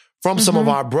women from some of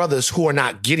our brothers who are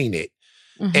not getting it.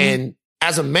 Mm-hmm. And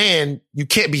as a man, you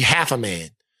can't be half a man.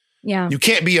 Yeah. You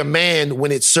can't be a man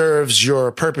when it serves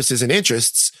your purposes and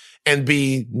interests and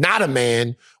be not a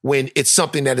man when it's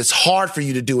something that is hard for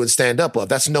you to do and stand up of.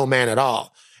 That's no man at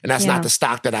all. And that's not the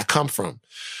stock that I come from.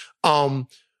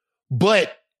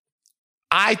 But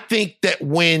I think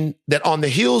that on the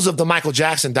heels of the Michael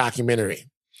Jackson documentary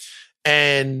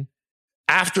and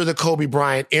after the Kobe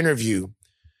Bryant interview,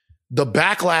 the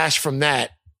backlash from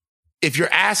that, if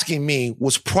you're asking me,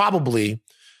 was probably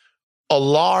a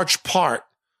large part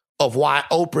of why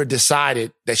Oprah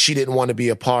decided that she didn't want to be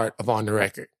a part of On the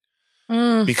Record.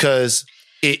 Because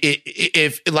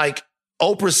if like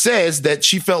Oprah says that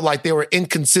she felt like there were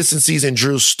inconsistencies in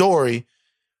Drew's story,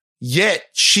 yet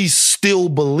she still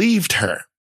believed her.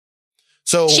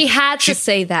 So she had to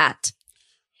say that.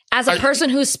 As a person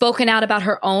who's spoken out about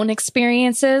her own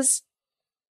experiences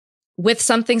with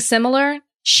something similar,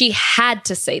 she had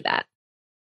to say that.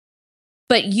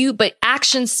 But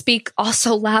actions speak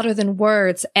also louder than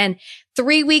words. And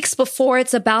 3 weeks before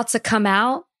it's about to come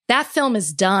out, that film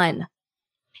is done.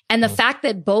 And the fact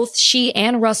that both she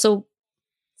and Russell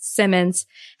Simmons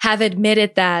have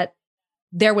admitted that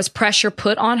there was pressure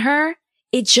put on her,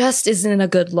 it just isn't a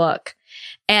good look.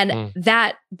 And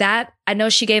that I know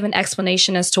she gave an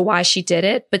explanation as to why she did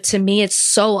it, but to me, it's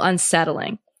so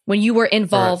unsettling when you were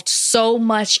involved so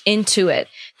much into it.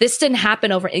 This didn't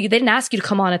happen they didn't ask you to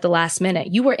come on at the last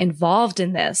minute. You were involved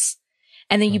in this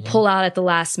and then you pull out at the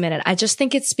last minute. I just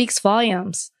think it speaks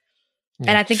volumes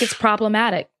and I think it's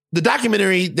problematic. The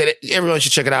documentary that everyone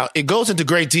should check it out. It goes into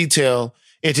great detail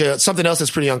into something else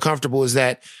that's pretty uncomfortable is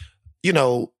that, you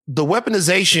know, the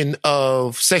weaponization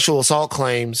of sexual assault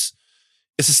claims.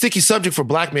 It's a sticky subject for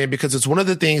Black men because it's one of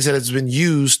the things that has been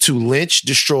used to lynch,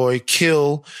 destroy,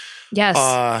 kill,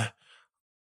 and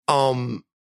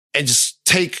just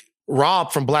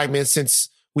rob from Black men since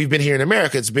we've been here in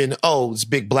America. It's been, this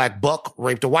big black buck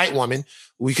raped a white woman.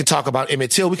 We can talk about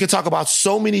Emmett Till. We can talk about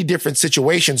so many different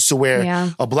situations to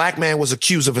where a Black man was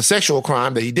accused of a sexual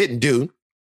crime that he didn't do,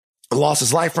 lost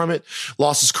his life from it,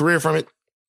 lost his career from it,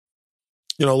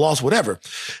 lost whatever.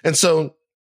 And so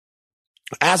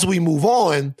as we move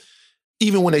on,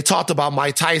 even when they talked about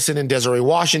Mike Tyson and Desiree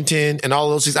Washington and all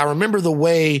those things, I remember the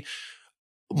way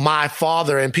my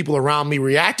father and people around me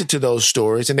reacted to those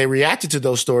stories. And they reacted to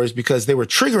those stories because they were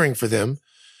triggering for them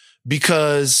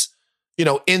because,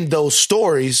 in those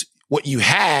stories, what you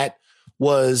had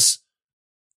was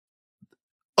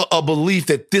a belief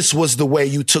that this was the way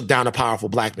you took down a powerful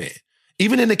Black man.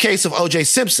 Even in the case of O.J.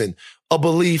 Simpson, a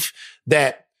belief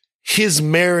that his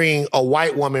marrying a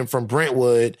white woman from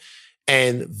Brentwood,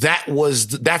 and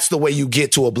that's the way you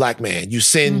get to a Black man. You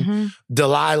send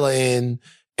Delilah in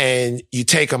and you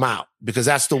take him out because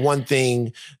that's the one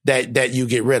thing that you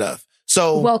get rid of.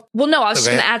 So, no, I was just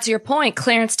going to add to your point,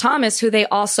 Clarence Thomas, who they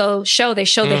also show the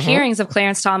hearings of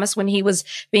Clarence Thomas when he was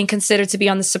being considered to be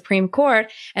on the Supreme Court,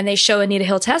 and they show Anita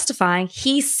Hill testifying.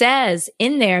 He says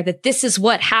in there that this is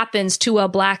what happens to a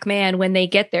Black man when they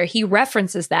get there. He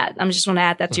references that. I'm just want to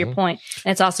add that to your point.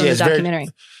 And it's also in the documentary.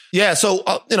 So,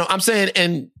 I'm saying,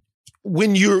 and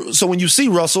when you see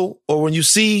Russell or when you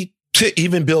see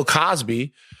even Bill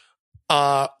Cosby,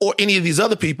 or any of these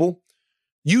other people,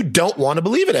 you don't want to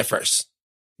believe it at first.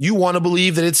 You want to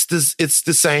believe that it's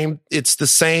the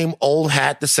same old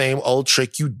hat, the same old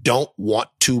trick. You don't want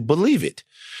to believe it.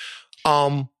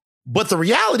 But the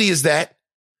reality is that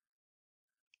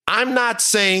I'm not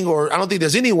saying, or I don't think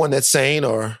there's anyone that's saying,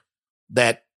 or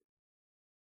that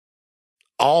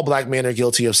all Black men are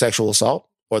guilty of sexual assault,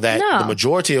 or that the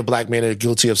majority of Black men are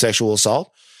guilty of sexual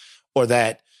assault, or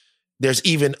that there's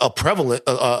even a prevalence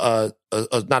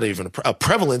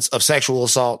of sexual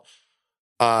assault,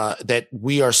 that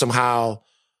we are somehow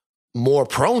more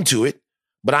prone to it.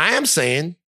 But I am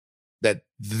saying that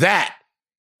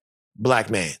Black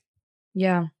man,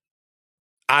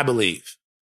 I believe,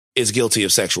 is guilty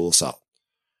of sexual assault.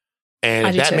 And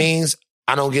if that means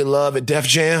I don't get love at Def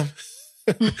Jam,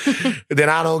 then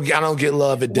I don't get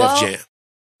love at Def Jam.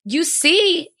 You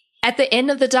see, at the end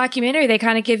of the documentary, they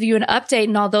kind of give you an update.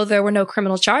 And although there were no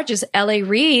criminal charges, L.A.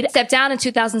 Reid stepped down in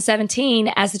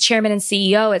 2017 as the chairman and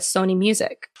CEO at Sony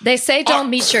Music. They say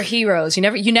don't meet your heroes.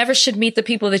 You never should meet the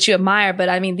people that you admire. But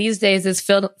I mean, these days it's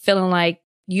feeling like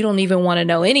you don't even want to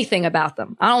know anything about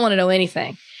them. I don't want to know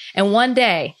anything. And one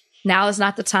day, now is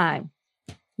not the time.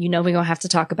 We're going to have to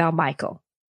talk about Michael.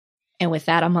 And with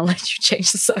that, I'm going to let you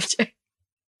change the subject.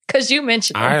 Because you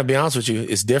mentioned it. I'll be honest with you,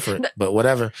 it's different, but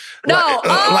whatever. No,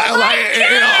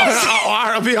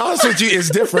 I'll be honest with you, it's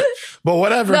different, but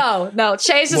whatever. No,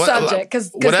 change the subject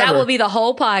because that will be the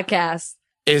whole podcast.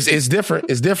 It's different.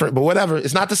 It's different, but whatever.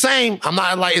 It's not the same. I'm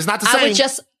not like, it's not the same.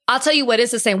 I'll tell you what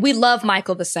is the same. We love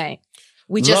Michael the same.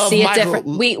 We just see it different.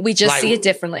 We just see it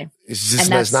differently. It's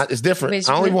just, it's different.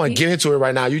 I don't even want to get into it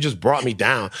right now. You just brought me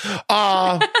down.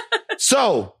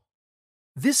 So.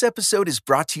 This episode is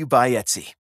brought to you by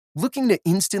Etsy. Looking to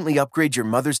instantly upgrade your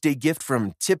Mother's Day gift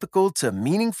from typical to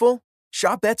meaningful?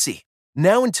 Shop Etsy.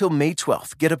 Now until May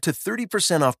 12th, get up to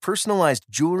 30% off personalized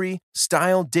jewelry,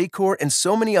 style, decor, and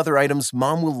so many other items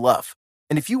Mom will love.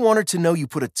 And if you want her to know you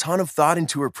put a ton of thought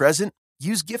into her present,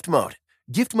 use Gift Mode.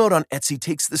 Gift Mode on Etsy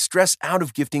takes the stress out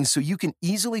of gifting so you can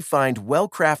easily find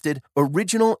well-crafted,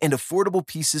 original, and affordable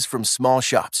pieces from small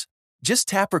shops. Just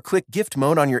tap or click Gift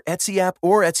Mode on your Etsy app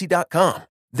or Etsy.com.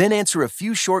 Then answer a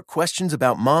few short questions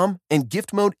about Mom, and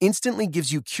Gift Mode instantly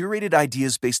gives you curated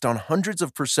ideas based on hundreds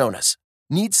of personas.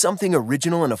 Need something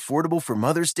original and affordable for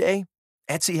Mother's Day?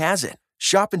 Etsy has it.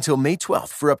 Shop until May 12th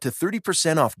for up to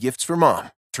 30% off gifts for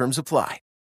Mom. Terms apply.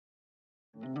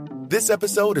 This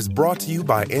episode is brought to you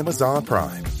by Amazon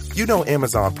Prime. You know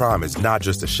Amazon Prime is not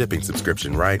just a shipping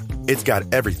subscription, right? It's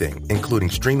got everything, including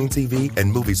streaming TV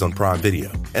and movies on Prime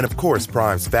Video. And of course,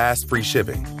 Prime's fast, free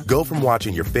shipping. Go from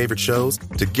watching your favorite shows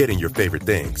to getting your favorite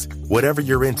things. Whatever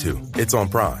you're into, it's on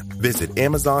Prime. Visit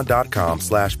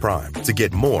Amazon.com/Prime to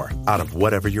get more out of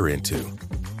whatever you're into.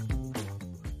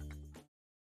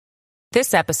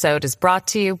 This episode is brought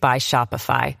to you by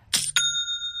Shopify.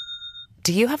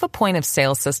 Do you have a point of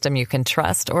sale system you can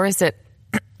trust, or is it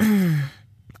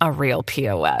a real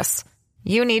POS?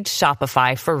 You need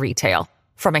Shopify for retail.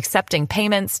 From accepting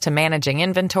payments to managing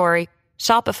inventory,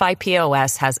 Shopify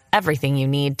POS has everything you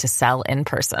need to sell in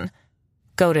person.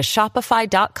 Go to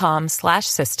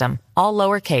shopify.com/system, all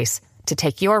lowercase, to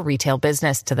take your retail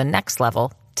business to the next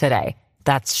level today.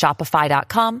 That's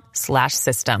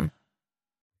shopify.com/system.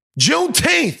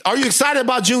 Juneteenth. Are you excited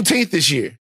about Juneteenth this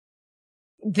year?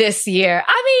 This year.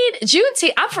 I mean,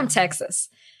 Juneteenth, I'm from Texas.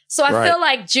 So I feel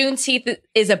like Juneteenth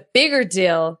is a bigger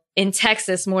deal in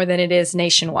Texas more than it is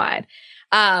nationwide.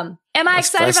 Am I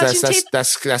excited about Juneteenth?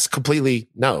 That's completely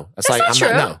no. That's like, not true.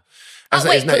 No.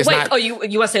 Wait. Oh, you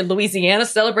want to say Louisiana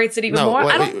celebrates it even more?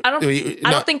 I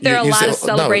don't think there are a lot of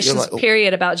celebrations,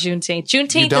 period, about Juneteenth.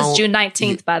 Juneteenth is June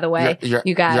 19th, by the way,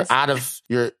 you guys.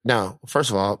 First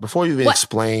of all, before you even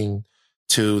explain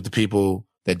to the people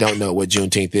that don't know what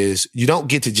Juneteenth is, you don't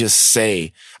get to just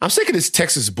say, I'm sick of this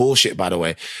Texas bullshit, by the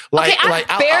way. I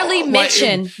barely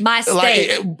mentioned my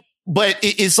state. But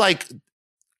it's like,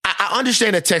 I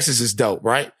understand that Texas is dope,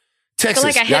 right?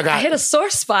 Texas. I hit a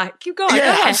sore spot. Keep going. Yeah,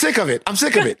 Go ahead. I'm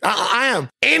sick of it. I am.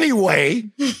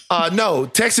 Anyway, no,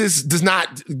 Texas does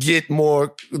not have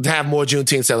more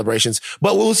Juneteenth celebrations.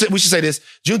 But we should say this.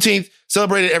 Juneteenth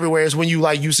celebrated everywhere is when you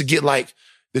used to get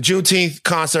the Juneteenth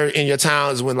concert in your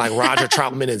town is when Roger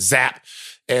Troutman and Zapp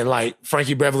and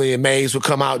Frankie Beverly and Mays would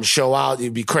come out and show out.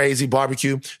 It'd be crazy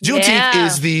barbecue. Juneteenth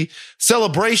is the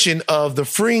celebration of the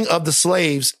freeing of the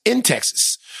slaves in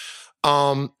Texas.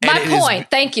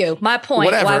 Thank you. My point.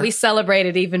 Whatever. Why we celebrate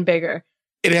it even bigger.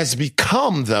 It has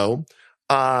become, though,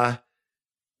 the,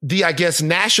 I guess,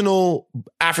 national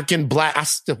African Black.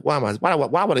 Why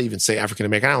would I even say African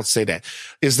American? I don't say that.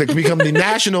 It's become the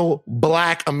national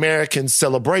Black American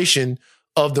celebration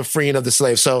of the freeing of the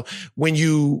slaves. So when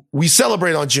we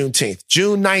celebrate on Juneteenth,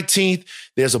 June 19th,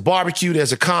 there's a barbecue,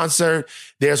 there's a concert,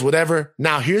 there's whatever.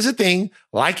 Now, here's the thing.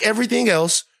 Like everything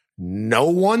else, no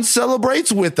one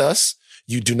celebrates with us.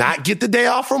 You do not get the day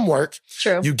off from work.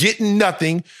 True. You get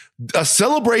nothing. A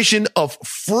celebration of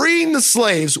freeing the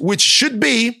slaves, which should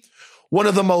be one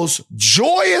of the most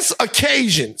joyous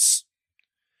occasions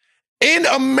in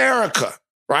America,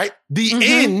 right?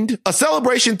 A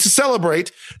celebration to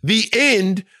celebrate the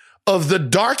end of the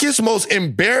darkest, most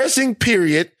embarrassing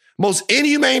period, most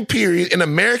inhumane period in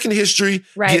American history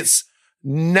gets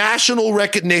national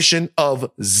recognition of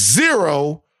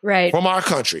 0 from our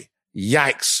country.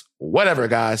 Yikes. Whatever,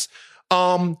 guys.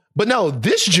 But no,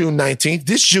 this June 19th,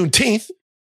 this Juneteenth,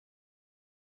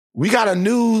 we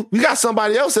got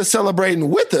somebody else that's celebrating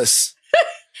with us.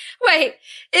 Wait,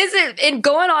 is it, in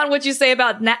going on what you say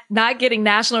about not getting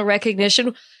national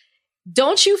recognition,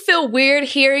 don't you feel weird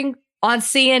hearing on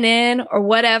CNN or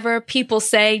whatever people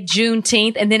say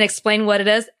Juneteenth and then explain what it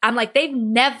is? I'm like, they've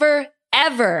never,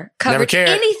 ever covered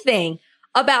anything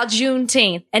about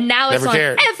Juneteenth. And now it's on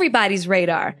everybody's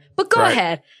radar. But go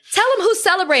ahead. Tell them who's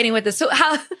celebrating with this.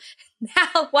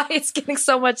 Why it's getting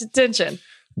so much attention.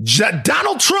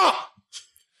 Donald Trump.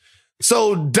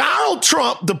 So Donald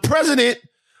Trump, the president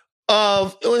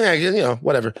of,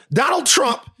 whatever. Donald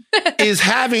Trump is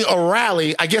having a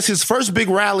rally, I guess his first big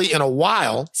rally in a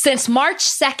while. Since March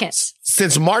 2nd.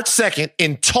 Since March 2nd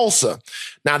in Tulsa.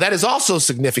 Now, that is also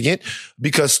significant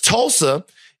because Tulsa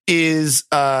is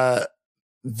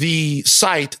the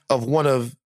site of one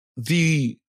of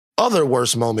the other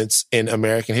worst moments in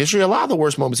American history. A lot of the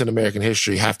worst moments in American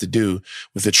history have to do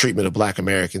with the treatment of Black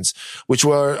Americans, which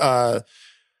were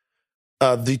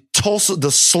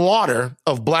the slaughter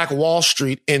of Black Wall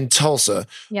Street in Tulsa,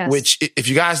 yes. Which, if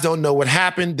you guys don't know what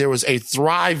happened, there was a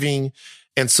thriving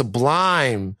and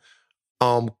sublime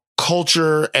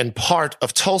culture and part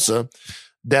of Tulsa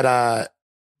that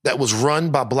was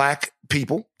run by Black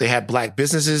people. They had Black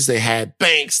businesses, they had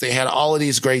banks, they had all of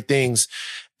these great things.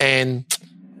 And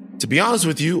to be honest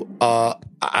with you,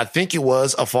 I think it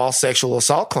was a false sexual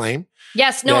assault claim.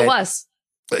 Yes, no, it was.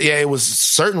 Yeah, it was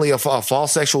certainly a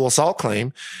false sexual assault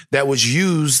claim that was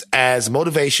used as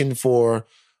motivation for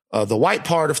the white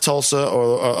part of Tulsa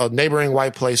or a neighboring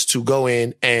white place to go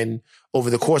in and over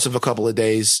the course of a couple of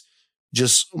days,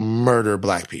 just murder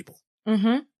Black people.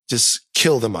 Mm-hmm. Just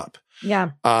kill them up.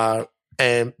 Yeah.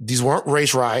 And these weren't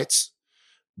race riots.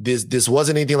 This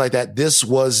wasn't anything like that. This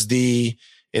was the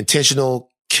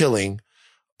intentional killing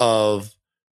of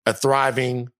a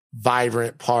thriving,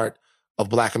 vibrant part of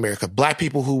Black America. Black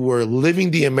people who were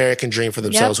living the American dream for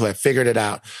themselves, who had figured it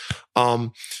out.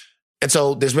 And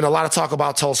so there's been a lot of talk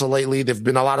about Tulsa lately. There's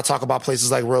been a lot of talk about places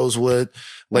like Rosewood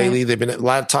lately. Right. There's been a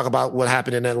lot of talk about what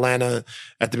happened in Atlanta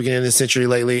at the beginning of the century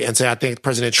lately. And so I think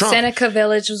President Trump. Seneca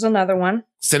Village was another one.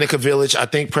 Seneca Village. I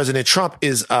think President Trump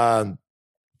is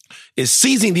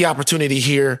seizing the opportunity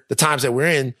here, the times that we're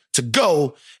in, to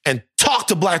go and talk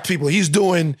to Black people. He's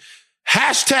doing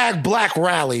 #Black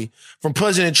Rally from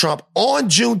President Trump on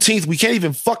Juneteenth. We can't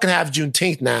even fucking have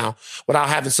Juneteenth now without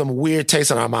having some weird taste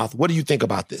in our mouth. What do you think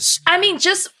about this? I mean,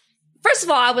 first of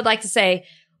all, I would like to say,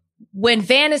 when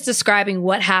Van is describing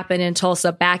what happened in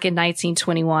Tulsa back in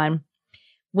 1921,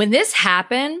 when this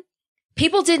happened,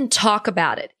 people didn't talk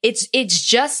about it. It's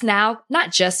just now,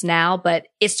 not just now, but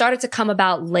it started to come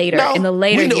about later in the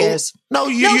later years. No,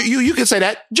 you can say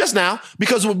that just now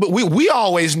because we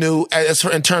always knew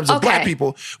in terms of Black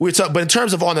people. But in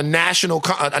terms of on a national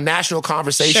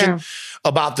conversation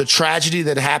about the tragedy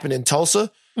that happened in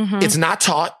Tulsa, it's not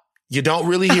taught. You don't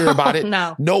really hear about it.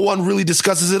 No one really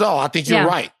discusses it all. I think you're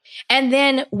right. And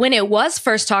then when it was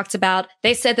first talked about,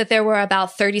 they said that there were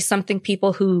about 30 something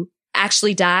people who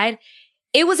actually died.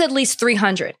 It was at least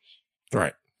 300.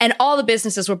 Right. And all the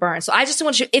businesses were burned. So I just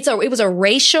want you, it was a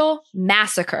racial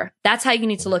massacre. That's how you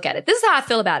need to look at it. This is how I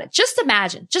feel about it. Just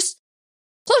imagine, just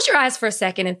close your eyes for a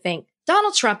second and think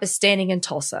Donald Trump is standing in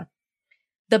Tulsa.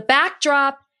 The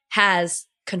backdrop has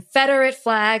Confederate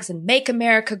flags and Make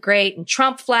America Great and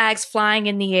Trump flags flying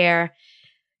in the air.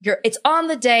 It's on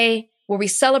the day where we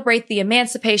celebrate the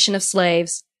emancipation of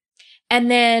slaves.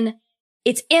 And then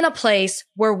it's in a place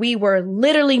where we were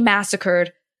literally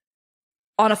massacred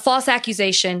on a false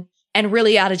accusation and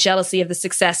really out of jealousy of the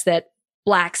success that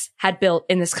Blacks had built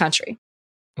in this country.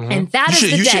 Mm-hmm. And that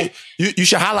is the day. You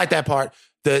should highlight that part.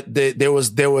 There was,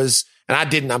 and I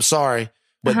didn't, I'm sorry,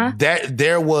 but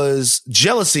there was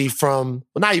jealousy from,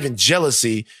 well, not even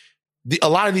jealousy. A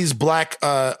lot of these Black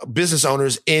business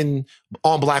owners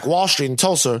on Black Wall Street in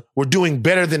Tulsa were doing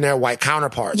better than their white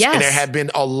counterparts. Yes. And there had been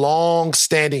a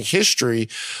long-standing history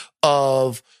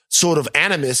of sort of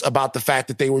animus about the fact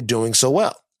that they were doing so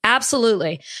well.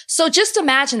 Absolutely. So just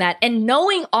imagine that. And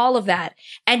knowing all of that,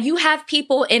 and you have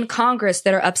people in Congress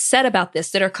that are upset about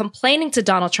this, that are complaining to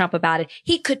Donald Trump about it.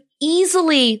 He could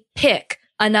easily pick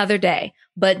another day,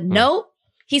 but no,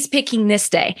 he's picking this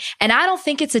day. And I don't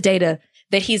think it's a day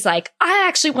that he's like, I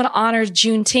actually want to honor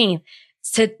Juneteenth.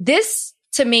 So this,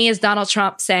 to me, is Donald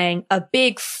Trump saying a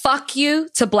big fuck you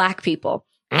to Black people.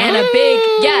 And a big,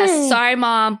 yes, sorry,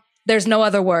 Mom, there's no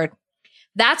other word.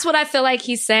 That's what I feel like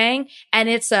he's saying. And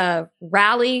it's a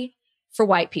rally for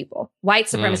white people, white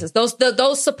supremacists,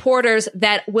 those supporters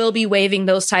that will be waving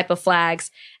those type of flags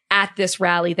at this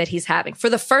rally that he's having. For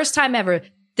the first time ever,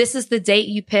 this is the date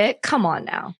you pick. Come on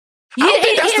now. I'll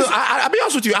be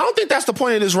honest with you. I don't think that's the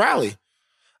point of this rally.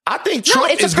 I think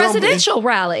Trump it's a presidential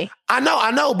rally. I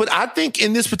know, but I think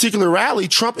in this particular rally,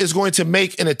 Trump is going to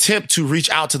make an attempt to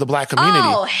reach out to the Black community.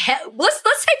 Oh,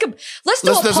 let's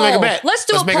do a poll. Make a bet. Let's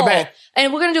do a poll.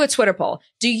 And we're going to do a Twitter poll.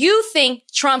 Do you think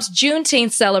Trump's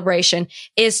Juneteenth celebration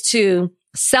is to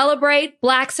celebrate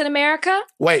Blacks in America?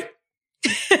 Wait.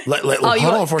 Hold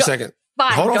on for a second.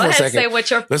 Fine. Hold on go for ahead a second. And say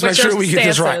what your Let's make sure we get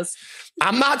this right. is.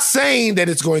 I'm not saying that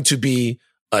it's going to be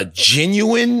a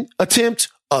genuine attempt,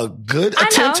 a good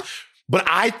attempt, But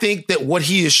I think that what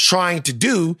he is trying to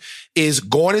do is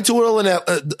going into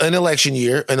an election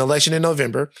year, an election in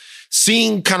November,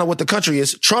 seeing kind of what the country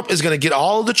is. Trump is going to get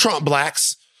all of the Trump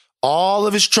blacks, all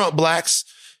of his Trump blacks,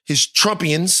 his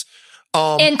Trumpians,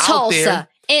 in Tulsa. there.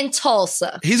 In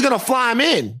Tulsa. He's going to fly him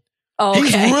in. Okay.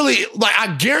 He's really, like,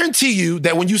 I guarantee you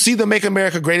that when you see the Make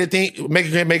America Great Again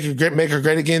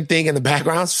thing in the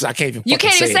background, I can't even You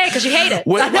can't even say it because you hate it.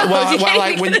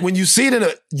 When you see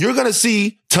it you're going to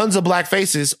see tons of black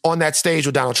faces on that stage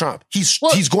with Donald Trump. He's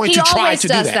going to try to do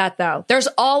that. He always does that, though. There's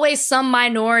always some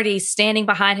minority standing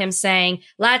behind him saying,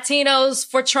 Latinos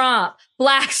for Trump,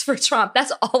 blacks for Trump.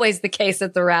 That's always the case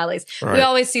at the rallies. Right. We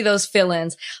always see those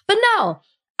fill-ins. But no,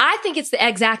 I think it's the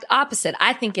exact opposite.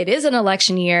 I think it is an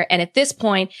election year. And at this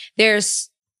point,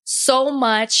 there's so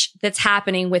much that's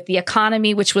happening with the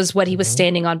economy, which was what he was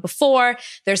standing on before.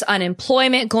 There's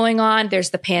unemployment going on. There's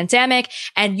the pandemic.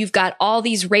 And you've got all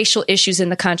these racial issues in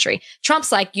the country.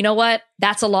 Trump's like, you know what?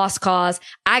 That's a lost cause.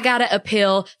 I got to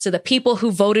appeal to the people who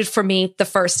voted for me the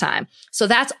first time. So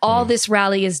that's all this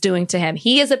rally is doing to him.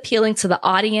 He is appealing to the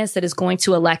audience that is going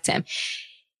to elect him.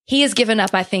 He has given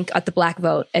up, I think, at the black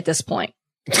vote at this point.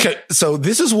 Okay, so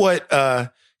this is what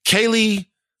Kayleigh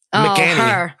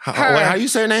McEnany. How you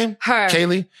say her name? Her.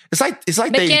 Kayleigh. It's like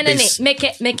McKinney.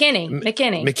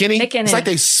 It's like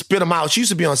they spit them out. She used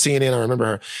to be on CNN. I remember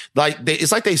her.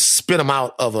 It's like they spit them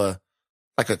out of a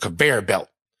conveyor belt.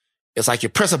 It's like you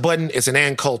press a button, it's an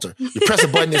Ann Coulter. You press a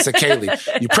button, it's a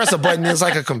Kayleigh. You press a button, it's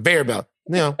like a conveyor belt.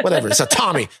 You know, whatever. It's a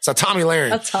Tommy. It's a Tommy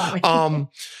Lahren.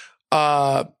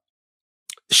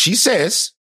 She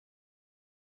says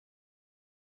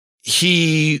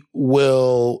she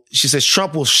says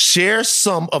Trump will share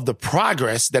some of the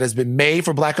progress that has been made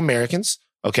for Black Americans.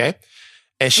 Okay.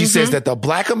 And she says that the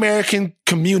Black American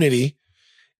community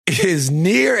is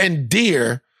near and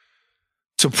dear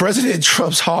to President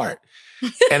Trump's heart.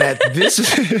 And at this,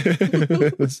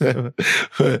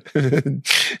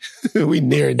 we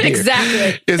near and dear.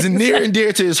 Exactly. It's near and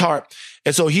dear to his heart.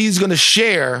 And so he's going to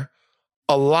share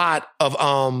a lot of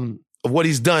what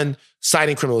he's done,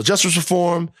 citing criminal justice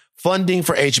reform, funding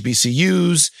for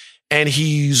HBCUs, and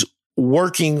he's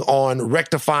working on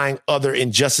rectifying other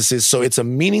injustices. So it's a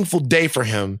meaningful day for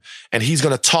him, and he's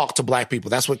going to talk to Black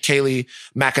people. That's what Kayleigh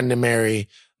McEnany.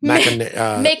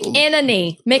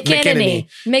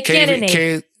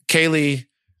 Kayleigh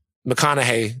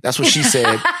McConaughey. That's what she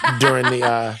said during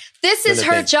the. This is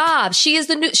her job. She is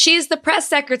the press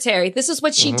secretary. This is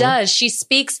what she does. She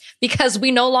speaks because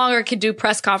we no longer can do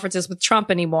press conferences with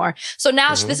Trump anymore. So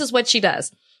now this is what she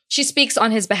does. She speaks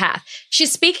on his behalf.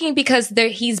 She's speaking because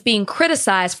he's being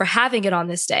criticized for having it on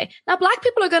this day. Now, Black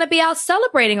people are going to be out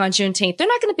celebrating on Juneteenth. They're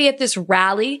not going to be at this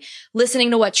rally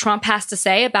listening to what Trump has to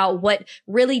say about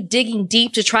really digging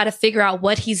deep to try to figure out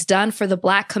what he's done for the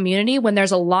Black community when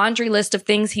there's a laundry list of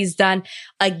things he's done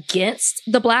against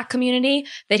the Black community,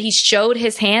 that he showed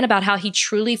his hand about how he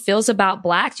truly feels about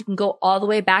Blacks. You can go all the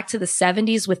way back to the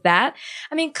 70s with that.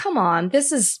 I mean, come on.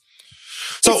 It's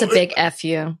a big F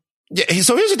you. Yeah.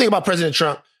 So here's the thing about President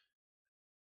Trump.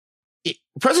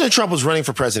 President Trump was running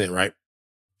for president, right?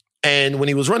 And when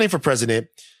he was running for president,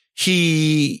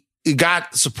 he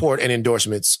got support and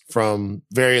endorsements from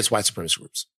various white supremacist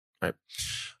groups, right?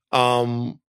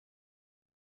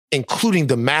 Including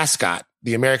the mascot,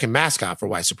 the American mascot for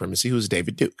white supremacy, who is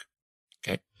David Duke.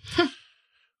 Okay.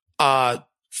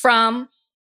 From?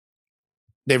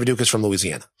 David Duke is from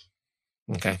Louisiana.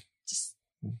 Okay.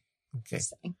 Okay.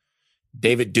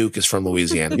 David Duke is from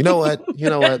Louisiana. You know what?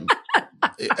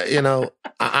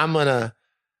 I'm gonna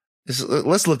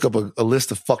let's look up a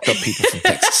list of fucked up people from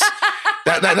Texas.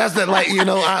 That's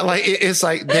it's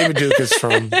like David Duke is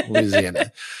from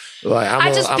Louisiana.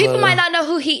 People might not know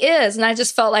who he is, and I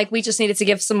just felt like we just needed to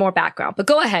give some more background. But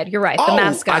go ahead, you're right. The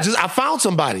mascot. I found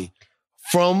somebody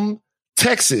from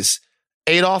Texas.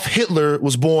 Adolf Hitler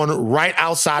was born right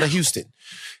outside of Houston.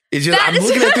 I'm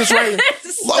looking at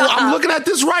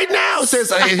this right now. It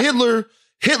says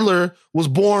Hitler was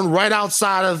born right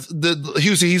outside of the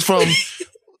Houston. He's from,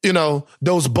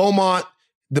 those Beaumont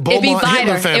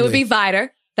Hitler family. It would be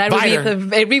Vider.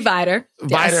 It'd be Vider.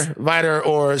 Vider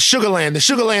or Sugarland, the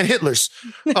Sugarland Hitlers.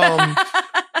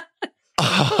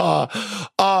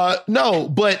 No,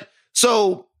 but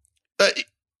so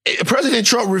President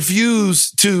Trump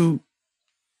refused to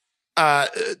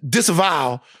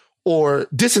disavow or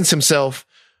distance himself,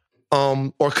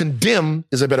 or condemn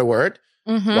is a better word,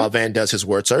 while Van does his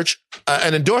word search,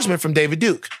 an endorsement from David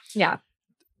Duke. Yeah.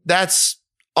 That's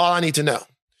all I need to know.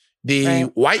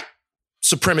 The white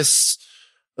supremacists,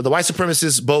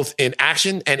 both in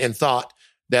action and in thought,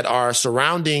 that are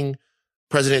surrounding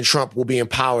President Trump will be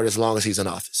empowered as long as he's in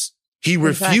office. He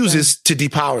refuses to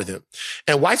depower them.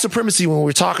 And white supremacy, when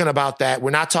we're talking about that,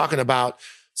 we're not talking about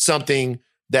something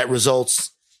that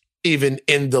results even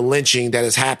in the lynching that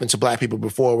has happened to Black people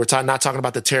before. We're not talking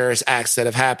about the terrorist acts that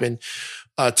have happened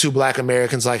to Black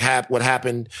Americans, like what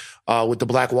happened with the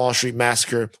Black Wall Street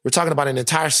massacre. We're talking about an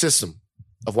entire system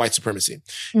of white supremacy.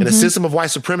 In a system of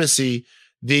white supremacy,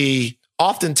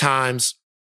 oftentimes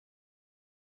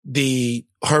the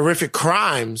horrific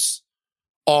crimes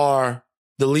are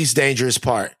the least dangerous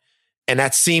part. And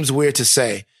that seems weird to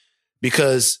say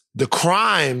because the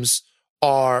crimes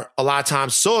are a lot of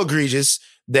times so egregious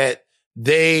that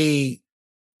they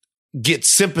get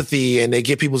sympathy and they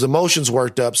get people's emotions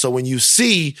worked up. So when you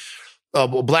see a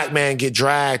Black man get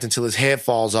dragged until his head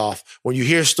falls off, when you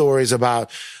hear stories about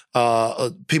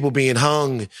people being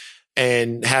hung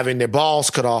and having their balls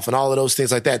cut off and all of those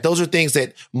things like that, those are things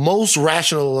that most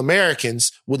rational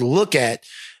Americans would look at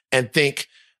and think,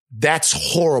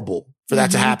 that's horrible for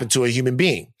that to happen to a human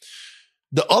being.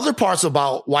 The other parts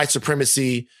about white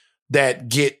supremacy that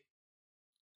get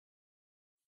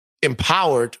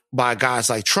empowered by guys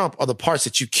like Trump are the parts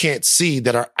that you can't see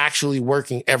that are actually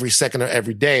working every second or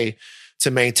every day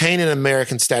to maintain an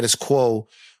American status quo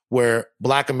where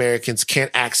Black Americans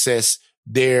can't access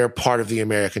their part of the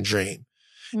American dream.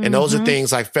 And those are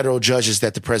things like federal judges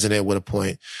that the president would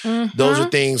appoint. Those are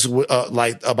things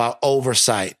like about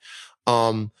oversight.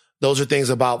 Those are things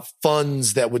about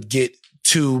funds that would get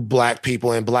to Black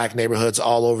people and Black neighborhoods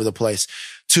all over the place,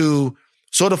 to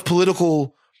sort of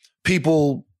political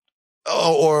people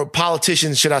or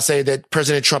politicians, should I say, that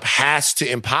President Trump has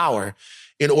to empower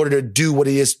in order to do what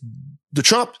it is. The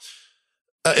Trump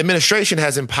administration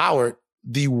has empowered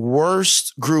the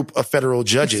worst group of federal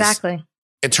judges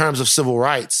in terms of civil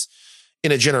rights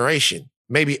in a generation,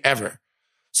 maybe ever.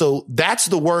 So that's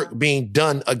the work being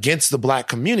done against the Black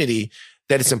community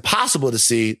that it's impossible to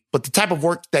see, but the type of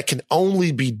work that can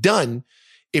only be done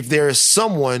if there is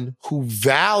someone who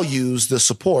values the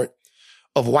support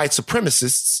of white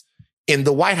supremacists in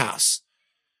the White House,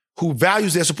 who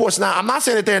values their supports. Now, I'm not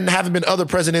saying that there haven't been other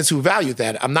presidents who valued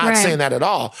that. I'm not saying that at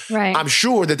all. I'm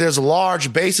sure that there's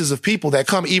large bases of people that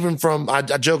come even from, I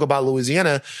joke about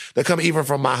Louisiana, that come even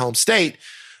from my home state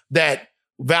that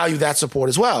value that support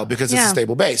as well because it's a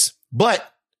stable base.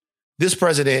 But this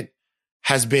president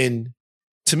has been,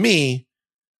 to me,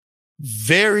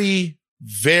 very,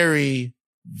 very,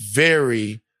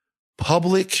 very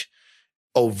public,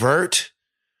 overt,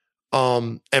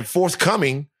 and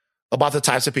forthcoming about the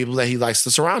types of people that he likes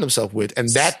to surround himself with. And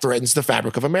that threatens the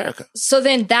fabric of America. So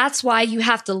then that's why you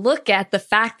have to look at the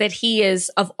fact that he is,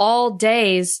 of all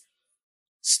days,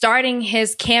 starting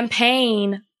his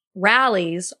campaign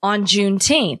rallies on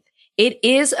Juneteenth. It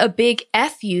is a big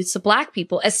FU to Black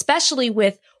people, especially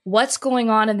with what's going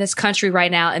on in this country right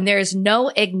now. And there is no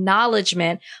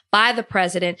acknowledgement by the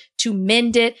president to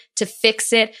mend it, to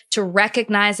fix it, to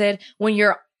recognize it. When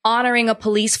you're honoring a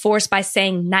police force by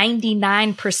saying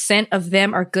 99% of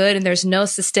them are good and there's no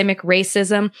systemic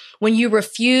racism, when you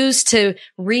refuse to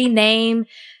rename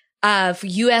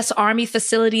U.S. Army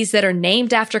facilities that are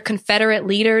named after Confederate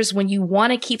leaders, when you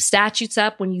want to keep statutes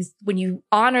up, when you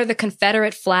honor the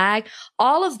Confederate flag,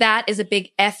 all of that is a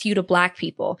big FU to Black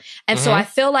people. And so I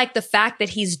feel like the fact that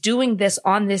he's doing this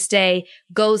on this day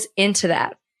goes into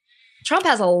that. Trump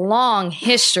has a long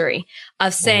history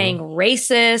of saying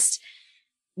racist,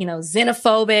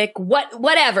 xenophobic,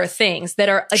 whatever things that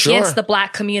are against the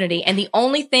Black community. And the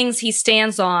only things he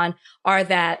stands on are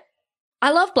that I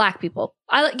love Black people.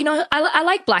 I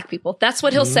like Black people. That's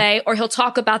what he'll say. Or he'll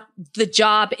talk about the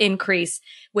job increase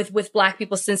with Black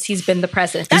people since he's been the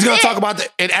president. He's going to talk about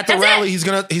at the rally. He's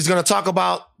going to talk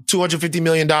about $250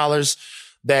 million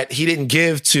that he didn't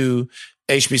give to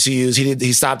HBCUs.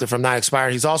 He stopped it from not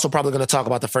expiring. He's also probably going to talk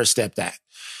about the First Step Act.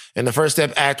 And the First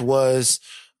Step Act was,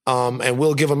 and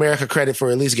we'll give America credit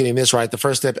for at least getting this right. The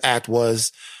First Step Act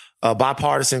was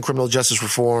bipartisan criminal justice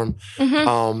reform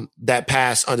that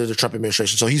passed under the Trump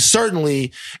administration. So he's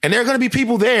certainly, and there are going to be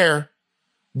people there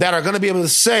that are going to be able to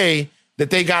say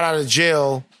that they got out of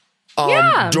jail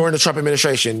during the Trump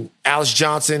administration, Alice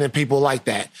Johnson and people like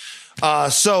that.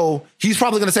 So he's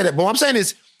probably going to say that. But what I'm saying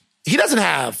is he doesn't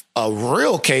have a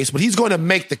real case, but he's going to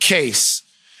make the case.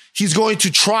 He's going to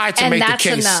try to make the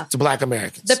case to Black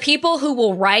Americans. The people who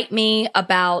will write me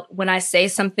about when I say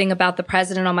something about the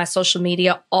president on my social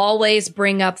media always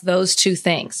bring up those two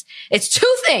things. It's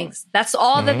two things. That's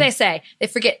all that they say. They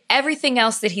forget everything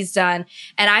else that he's done.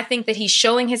 And I think that he's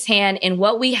showing his hand in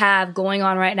what we have going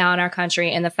on right now in our country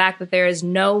and the fact that there's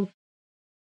no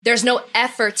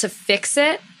effort to fix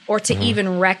it or to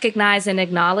even recognize and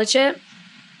acknowledge it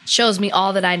shows me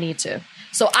all that I need to.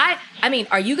 So I mean,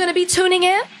 are you going to be tuning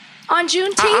in on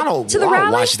Juneteenth to the rally? I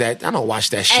don't watch that. I don't watch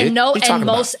that shit.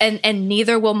 And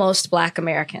neither will most Black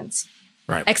Americans.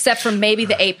 Right. Except for maybe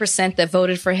the 8% that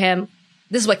voted for him.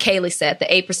 This is what Kaylee said. The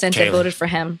 8% that voted for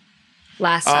him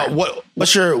last time.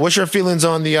 What's your feelings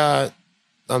on the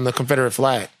Confederate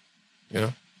flag? You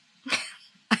know?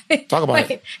 Talk about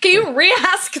it. Can you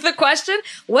re-ask the question?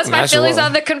 What's my feelings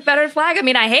on the Confederate flag? I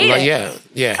mean, I hate it.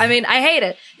 Yeah. I mean, I hate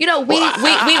it. You know, we've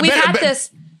had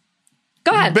this.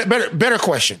 Go ahead. Better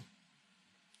question.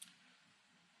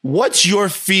 What's your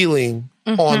feeling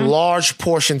on large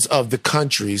portions of the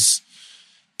country's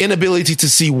inability to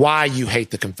see why you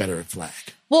hate the Confederate flag?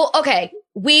 Well, okay.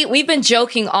 We've been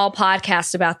joking all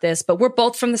podcast about this, but we're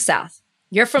both from the South.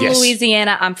 You're from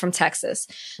Louisiana. I'm from Texas.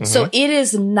 So it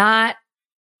is not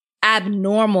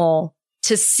abnormal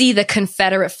to see the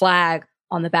Confederate flag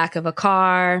on the back of a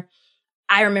car.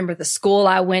 I remember the school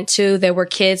I went to, there were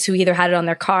kids who either had it on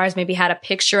their cars, maybe had a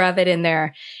picture of it in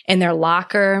their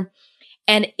locker.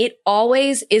 And it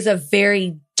always is a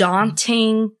very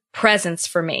daunting presence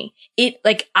for me.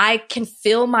 I can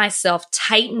feel myself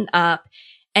tighten up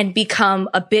and become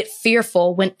a bit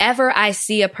fearful whenever I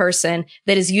see a person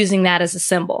that is using that as a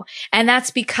symbol. And that's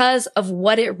because of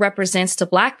what it represents to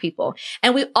Black people.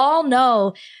 And we all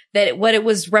know that what it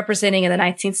was representing in the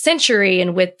 19th century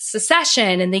and with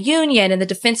secession and the Union and the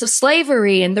defense of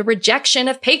slavery and the rejection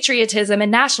of patriotism and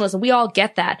nationalism. We all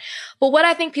get that. But what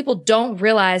I think people don't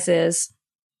realize is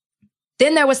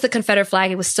then there was the Confederate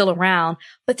flag. It was still around,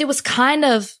 but it was kind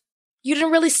of, you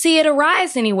didn't really see it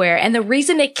arise anywhere. And the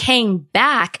reason it came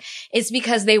back is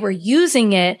because they were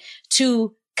using it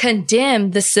to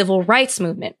condemn the civil rights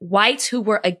movement. Whites who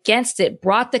were against it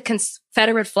brought the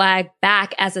Confederate flag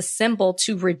back as a symbol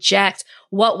to reject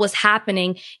what was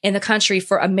happening in the country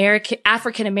for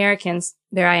African Americans.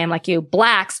 There I am like you,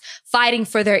 Blacks fighting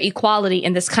for their equality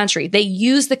in this country. They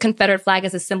used the Confederate flag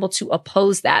as a symbol to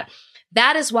oppose that.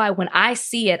 That is why when I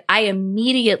see it, I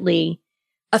immediately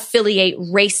affiliate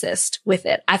racist with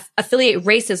it. I affiliate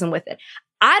racism with it.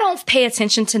 I don't pay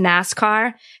attention to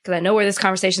NASCAR because I know where this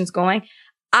conversation is going.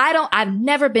 I've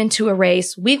never been to a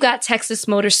race. We've got Texas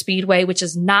Motor Speedway, which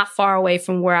is not far away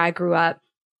from where I grew up.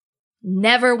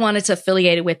 Never wanted to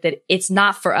affiliate it with it. It's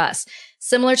not for us.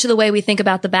 Similar to the way we think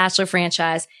about the Bachelor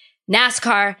franchise,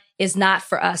 NASCAR is not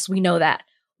for us. We know that.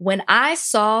 When I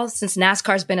saw, since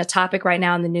NASCAR's been a topic right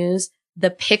now in the news,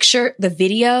 the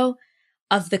video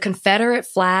of the Confederate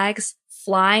flags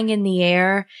flying in the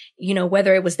air, you know,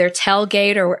 whether it was their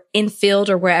tailgate or infield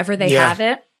or wherever they have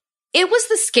it. It was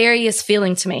the scariest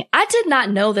feeling to me. I did not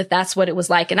know that that's what it was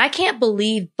like. And I can't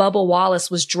believe Bubba Wallace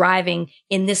was driving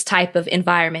in this type of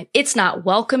environment. It's not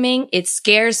welcoming. It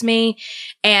scares me.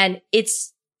 And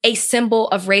it's a symbol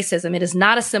of racism. It is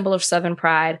not a symbol of Southern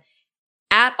pride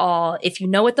at all. If you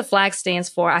know what the flag stands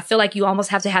for, I feel like you almost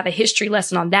have to have a history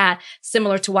lesson on that,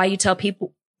 similar to why you tell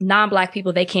people, non-Black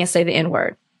people, they can't say the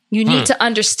N-word. You need to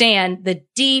understand the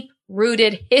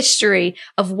deep-rooted history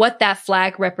of what that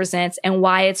flag represents and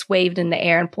why it's waved in the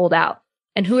air and pulled out.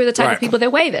 And who are the type of people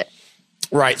that wave it?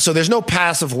 Right. So there's no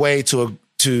passive way to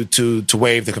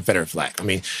wave the Confederate flag. I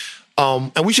mean,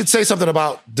 and we should say something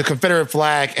about the Confederate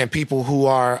flag and people who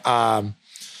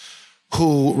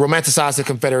romanticize the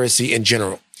Confederacy in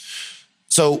general.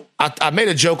 So I made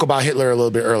a joke about Hitler a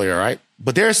little bit earlier, right?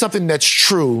 But there is something that's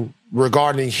true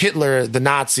regarding Hitler, the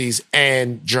Nazis,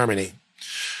 and Germany.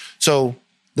 So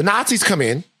the Nazis come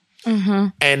in,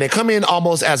 and they come in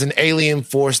almost as an alien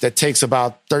force that takes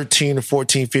about 13,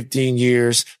 14, 15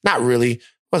 years, not really,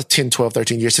 well, 10, 12,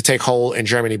 13 years to take hold in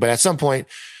Germany. But at some point,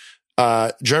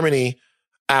 Germany,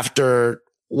 after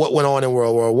what went on in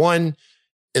World War I,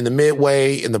 in the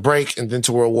midway, in the break, and then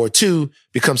to World War II,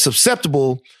 becomes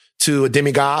susceptible to a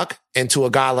demagogue and to a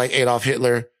guy like Adolf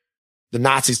Hitler. The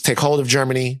Nazis take hold of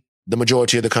Germany. The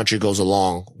majority of the country goes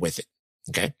along with it.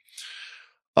 Okay.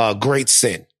 Great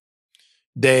sin.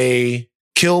 They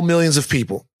kill millions of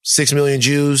people, 6 million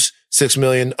Jews, 6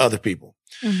 million other people.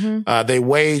 They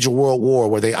wage a world war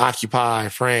where they occupy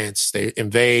France. They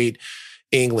invade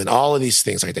England, all of these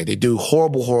things like that. They do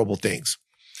horrible, horrible things.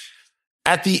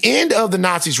 At the end of the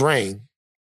Nazis' reign,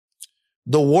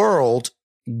 the world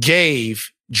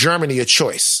gave Germany a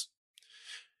choice.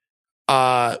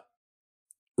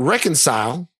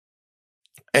 Reconcile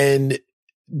and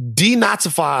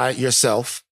denazify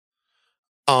yourself.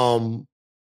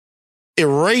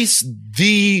 Erase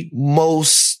the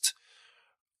most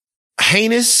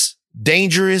heinous,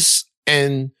 dangerous,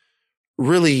 and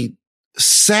really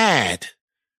sad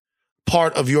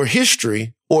part of your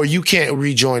history, or you can't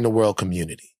rejoin the world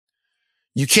community.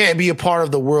 You can't be a part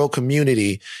of the world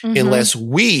community unless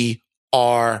we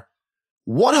are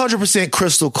 100%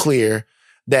 crystal clear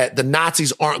that the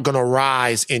Nazis aren't going to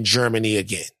rise in Germany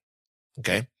again.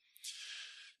 Okay.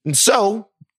 And so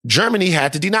Germany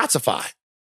had to denazify.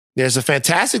 There's a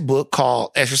fantastic book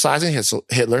called Exercising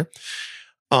Hitler,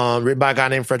 written by a guy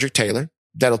named Frederick Taylor,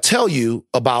 that'll tell you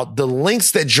about the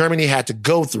lengths that Germany had to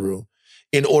go through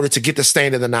in order to get the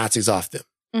stain of the Nazis off them.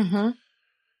 Mm-hmm.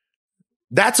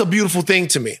 That's a beautiful thing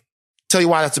to me. Tell you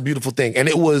why that's a beautiful thing. And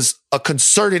it was a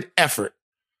concerted effort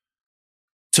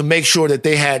to make sure that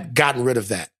they had gotten rid of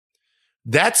that.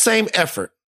 That same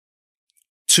effort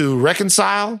to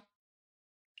reconcile,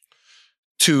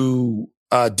 to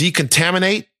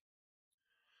decontaminate,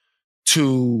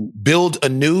 to build a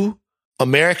new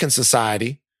American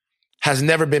society has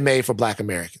never been made for Black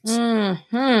Americans.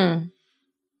 Mm-hmm.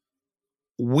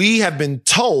 We have been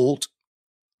told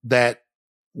that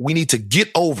we need to get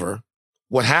over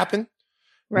what happened,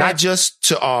 right, not just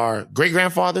to our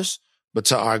great-grandfathers, but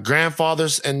to our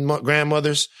grandfathers and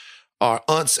grandmothers, our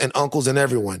aunts and uncles and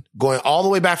everyone, going all the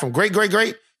way back from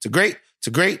great-great-great to great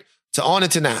to great to on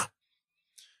into now.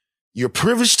 You're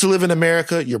privileged to live in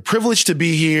America. You're privileged to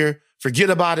be here.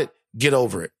 Forget about it. Get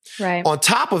over it. Right. On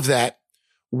top of that,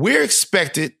 we're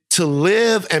expected to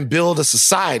live and build a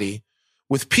society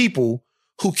with people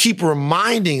who keep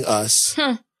reminding us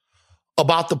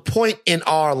about the point in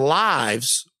our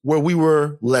lives where we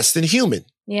were less than human.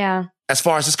 Yeah. As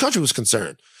far as this country was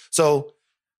concerned. So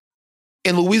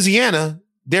in Louisiana,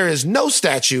 there is no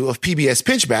statue of PBS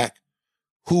Pinchback,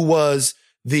 who was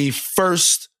the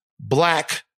first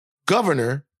Black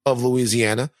governor of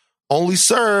Louisiana, only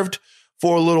served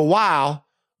for a little while,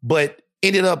 but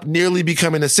ended up nearly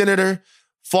becoming a senator,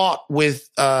 fought with,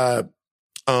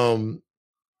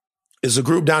 is a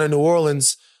group down in New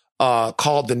Orleans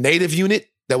called the Native Unit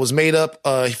that was made up,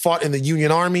 he fought in the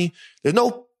Union Army. There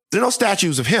are no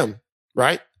statues of him,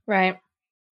 right? Right.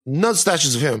 No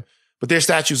statues of him, but there's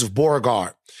statues of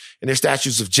Beauregard, and there's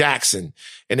statues of Jackson,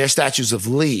 and there's statues of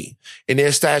Lee, and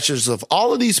there's statues of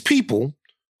all of these people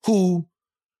who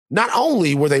not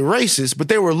only were they racist, but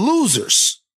they were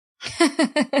losers.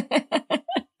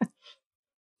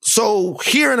 So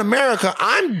here in America,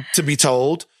 I'm to be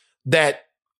told that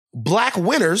Black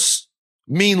winners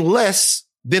mean less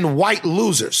than white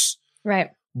losers.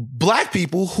 Right. Black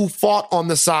people who fought on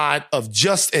the side of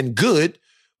just and good,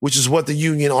 which is what the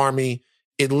Union Army,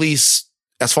 at least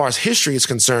as far as history is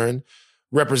concerned,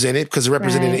 represented, because it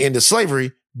represented the end of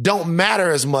slavery, don't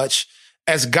matter as much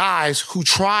as guys who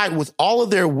tried with all of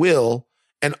their will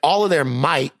and all of their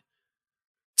might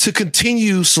to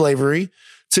continue slavery,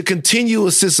 to continue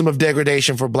a system of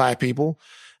degradation for Black people,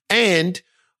 and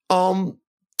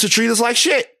to treat us like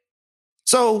shit.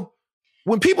 So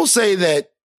when people say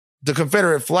that the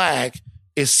Confederate flag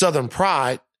is Southern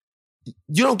pride,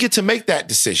 you don't get to make that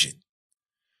decision.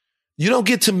 You don't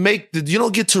get to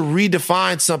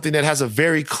redefine something that has a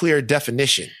very clear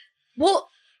definition. Well,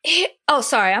 I'm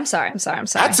sorry. That's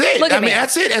it.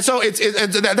 That's it. And so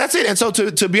that's it. And so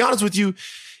to be honest with you,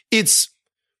 it's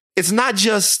not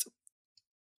just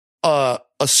a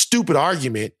stupid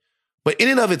argument, but in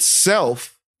and of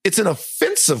itself, it's an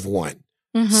offensive one.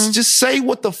 Mm-hmm. Just say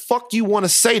what the fuck you want to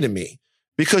say to me,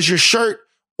 because your shirt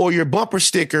or your bumper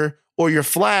sticker or your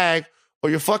flag or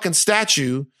your fucking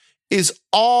statue is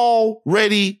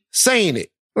already saying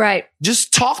it. Right.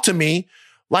 Just talk to me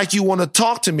like you want to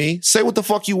talk to me. Say what the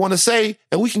fuck you want to say,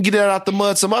 and we can get it out the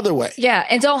mud some other way. Yeah,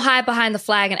 and don't hide behind the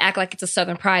flag and act like it's a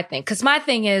Southern pride thing. Because my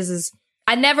thing is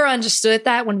I never understood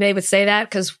that when they would say that,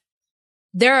 because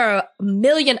there are a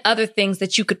million other things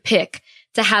that you could pick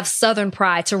to have Southern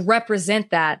pride, to represent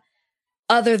that,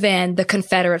 other than the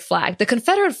Confederate flag. The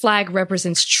Confederate flag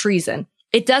represents treason.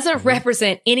 It doesn't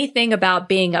represent anything about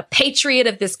being a patriot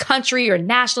of this country or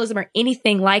nationalism or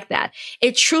anything like that.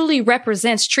 It truly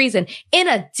represents treason, in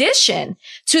addition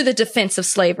to the defense of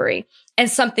slavery and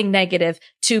something negative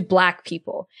to Black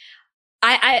people.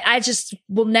 I just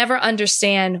will never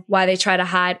understand why they try to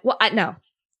hide. Well,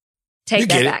 take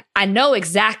that back. I know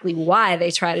exactly why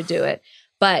they try to do it,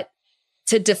 but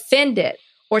to defend it,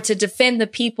 or to defend the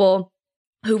people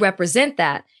who represent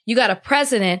that, you got a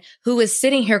president who is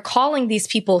sitting here calling these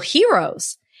people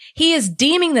heroes. He is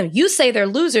deeming them. You say they're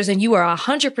losers, and you are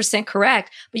 100%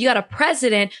 correct, but you got a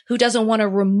president who doesn't want to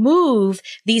remove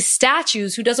these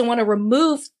statues, who doesn't want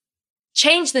to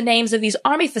change the names of these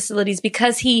army facilities,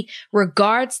 because he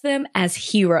regards them as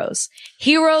heroes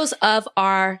of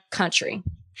our country.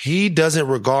 He doesn't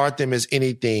regard them as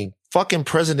anything. Fucking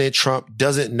President Trump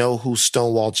doesn't know who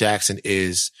Stonewall Jackson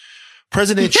is.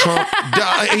 President Trump,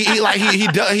 he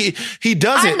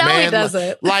doesn't, I know man. he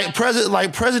doesn't. Like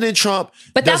President Trump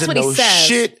but that's doesn't what know he says.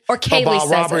 shit or Kayleigh about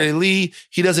says Robert it. E. Lee.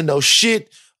 He doesn't know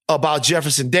shit about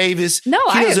Jefferson Davis. No,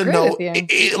 he I doesn't agree know,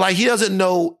 with you. Like he doesn't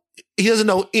know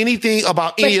anything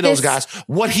about any of those guys.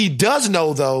 What he does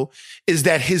know, though, is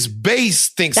that his base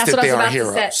thinks that they are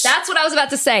heroes. That's what I was about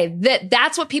to say.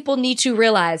 That's what people need to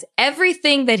realize.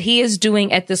 Everything that he is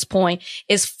doing at this point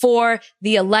is for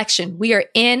the election. We are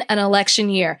in an election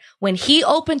year. When he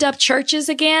opened up churches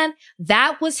again,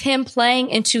 that was him playing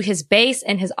into his base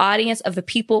and his audience of the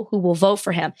people who will vote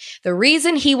for him. The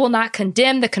reason he will not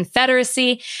condemn the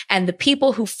Confederacy and the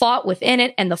people who fought within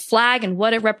it and the flag and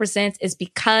what it represents is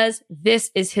because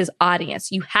this is his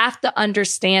audience. You have to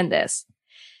understand this.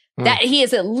 That he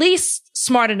is at least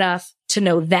smart enough to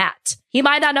know that. He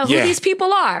might not know who these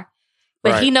people are,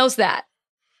 but he knows that.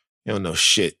 You don't know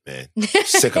shit, man.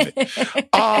 Sick of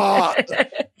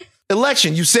it.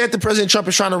 Election. You said that President Trump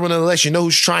is trying to win an election. You know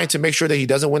who's trying to make sure that he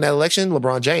doesn't win that election?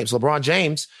 LeBron James. LeBron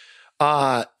James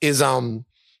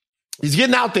he's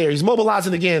getting out there. He's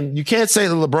mobilizing again. You can't say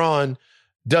that LeBron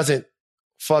doesn't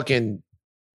fucking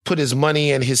put his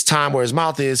money and his time where his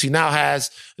mouth is. He now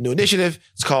has a new initiative.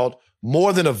 It's called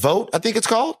More Than a Vote, I think it's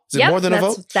called. Is it More Than a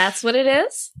Vote? That's what it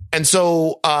is. And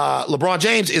so LeBron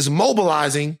James is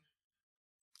mobilizing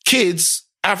kids,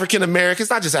 African Americans,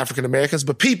 not just African Americans,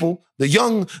 but people, the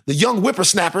young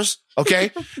whippersnappers, okay,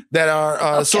 that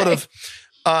are sort of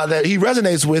that he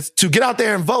resonates with, to get out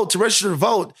there and vote, to register to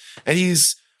vote. And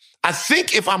I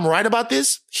think if I'm right about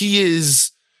this, he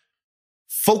is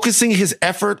focusing his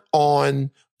effort on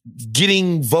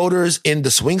getting voters in the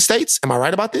swing states. Am I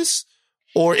right about this?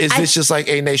 Or is this just like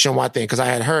a nationwide thing? Because I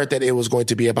had heard that it was going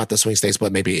to be about the swing states,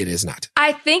 but maybe it is not.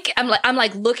 I think I'm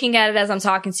like looking at it as I'm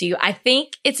talking to you. I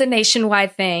think it's a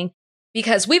nationwide thing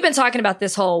because we've been talking about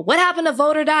this whole, what happened to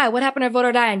vote or die? What happened to vote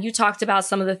or die? And you talked about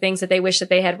some of the things that they wish that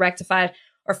they had rectified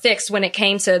or fixed when it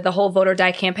came to the whole vote or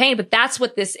die campaign. But that's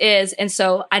what this is. And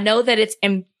so I know that it's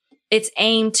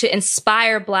aimed to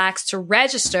inspire Blacks to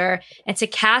register and to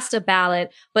cast a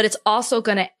ballot, but it's also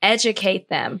going to educate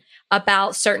them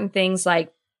about certain things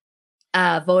like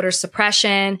voter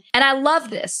suppression. And I love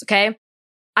this, okay?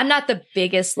 I'm not the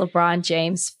biggest LeBron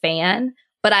James fan,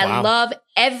 but I love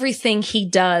everything he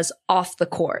does off the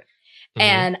court. Mm-hmm.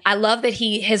 And I love that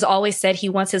he has always said he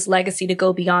wants his legacy to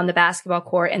go beyond the basketball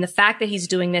court. And the fact that he's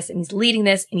doing this and he's leading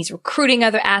this and he's recruiting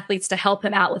other athletes to help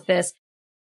him out with this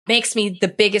makes me the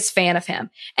biggest fan of him.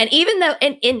 And even though,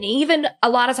 and even a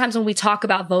lot of times when we talk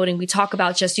about voting, we talk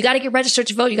about just, you got to get registered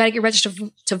to vote. You got to get registered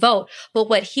to vote. But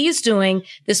what he's doing,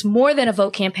 this More Than a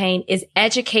Vote campaign, is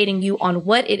educating you on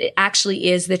what it actually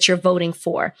is that you're voting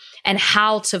for and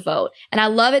how to vote. And I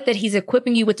love it that he's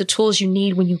equipping you with the tools you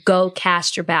need when you go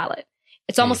cast your ballot.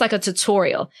 It's almost like a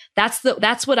tutorial. That's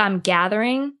what I'm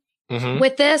gathering. Mm-hmm.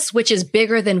 With this, which is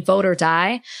bigger than vote or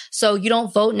die. So you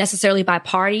don't vote necessarily by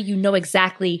party. You know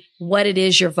exactly what it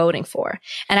is you're voting for.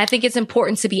 And I think it's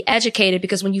important to be educated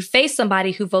because when you face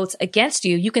somebody who votes against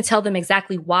you, you can tell them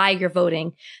exactly why you're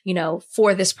voting,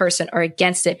 for this person or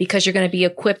against it because you're going to be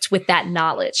equipped with that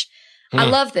knowledge. I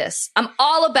love this. I'm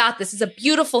all about this. It's a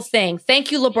beautiful thing.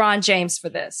 Thank you, LeBron James, for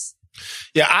this.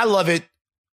 Yeah, I love it,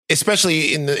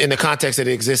 especially in the context that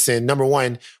it exists in. Number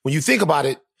one, when you think about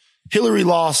it, Hillary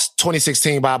lost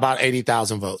 2016 by about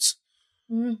 80,000 votes.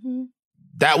 Mm-hmm.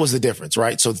 That was the difference,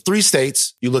 right? So 3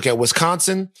 states, you look at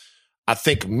Wisconsin, I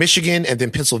think Michigan, and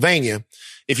then Pennsylvania.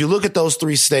 If you look at those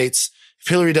 3 states, if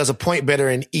Hillary does a point better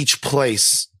in each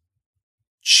place,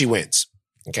 she wins.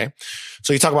 Okay.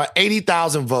 So you talk about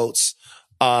 80,000 votes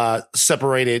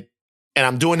separated, and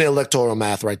I'm doing the electoral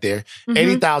math right there. Mm-hmm.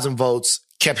 80,000 votes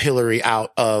kept Hillary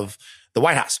out of the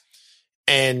White House.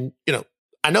 And,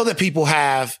 I know that people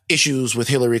have issues with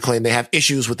Hillary Clinton. They have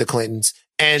issues with the Clintons.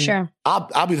 And sure.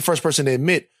 I'll be the first person to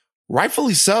admit,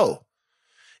 rightfully so.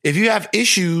 If you have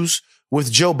issues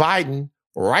with Joe Biden,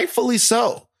 rightfully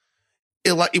so.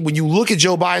 When you look at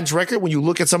Joe Biden's record, when you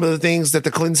look at some of the things that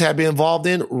the Clintons have been involved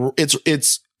in,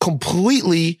 it's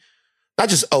completely not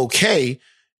just okay.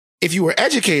 If you were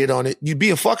educated on it, you'd be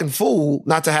a fucking fool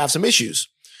not to have some issues.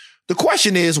 The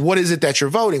question is, what is it that you're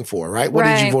voting for, right? What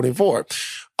are you voting for?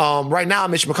 Right now,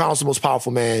 Mitch McConnell's the most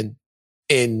powerful man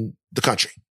in the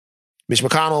country. Mitch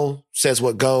McConnell says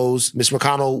what goes. Mitch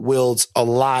McConnell wields a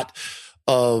lot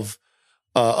of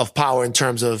power in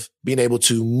terms of being able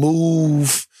to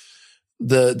move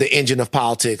the engine of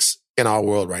politics in our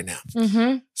world right now.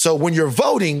 Mm-hmm. So when you're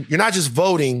voting, you're not just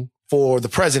voting for the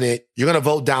president. You're going to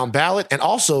vote down ballot. And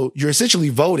also, you're essentially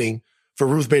voting for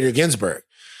Ruth Bader Ginsburg.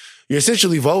 You're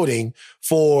essentially voting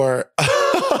for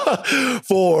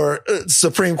for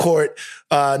Supreme Court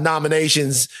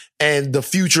nominations and the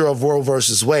future of Roe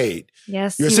versus Wade.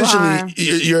 Yes,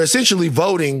 you're essentially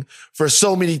voting for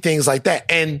so many things like that.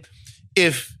 And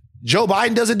if Joe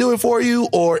Biden doesn't do it for you,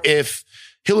 or if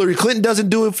Hillary Clinton doesn't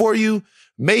do it for you,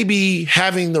 maybe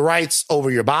having the rights over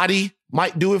your body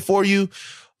might do it for you.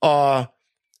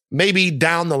 Maybe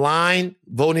down the line,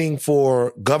 voting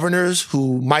for governors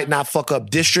who might not fuck up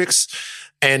districts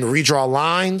and redraw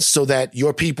lines so that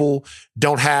your people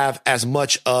don't have as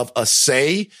much of a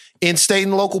say in state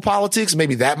and local politics.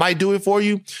 Maybe that might do it for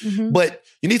you. Mm-hmm. But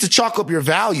you need to chalk up your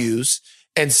values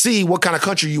and see what kind of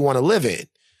country you want to live in.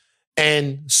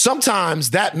 And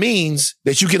sometimes that means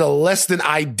that you get a less than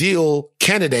ideal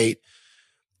candidate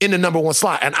in the number one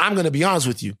slot. And I'm going to be honest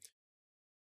with you.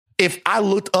 If I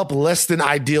looked up less than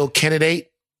ideal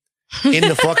candidate in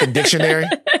the fucking dictionary,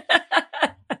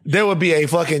 there would be a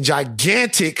fucking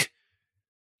gigantic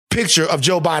picture of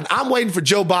Joe Biden. I'm waiting for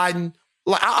Joe Biden.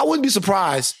 Like, I wouldn't be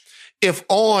surprised if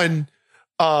on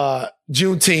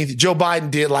Juneteenth, Joe Biden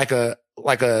did like a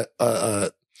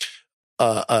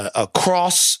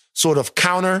cross sort of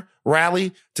counter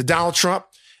rally to Donald Trump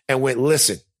and went,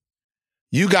 listen,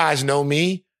 you guys know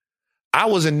me. I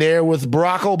was in there with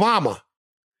Barack Obama.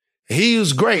 He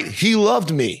was great. He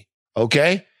loved me.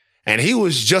 Okay. And he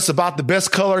was just about the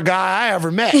best color guy I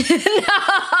ever met. No.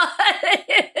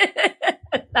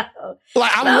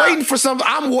 Like, I'm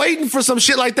waiting for some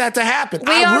shit like that to happen.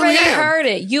 We already heard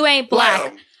it. You ain't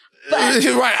black.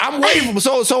 Right. I'm waiting.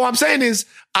 So I'm saying is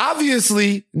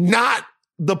obviously not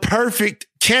the perfect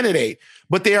candidate,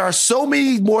 but there are so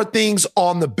many more things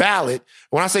on the ballot.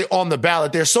 When I say on the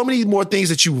ballot, there's so many more things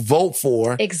that you vote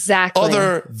for. Exactly.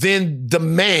 Other than the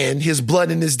man, his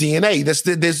blood and his DNA.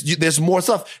 There's more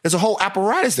stuff. There's a whole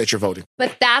apparatus that you're voting.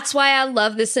 But that's why I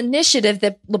love this initiative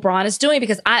that LeBron is doing,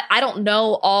 because I don't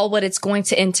know all what it's going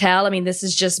to entail. I mean, this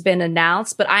has just been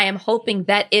announced, but I am hoping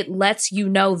that it lets you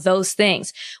know those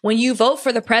things. When you vote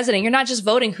for the president, you're not just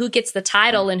voting who gets the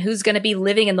title and who's going to be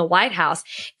living in the White House.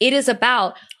 It is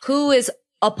about who is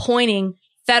appointing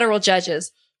federal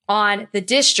judges on the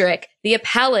district, the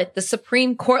appellate, the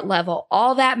Supreme Court level.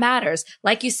 All that matters.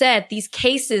 Like you said, these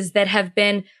cases that have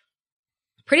been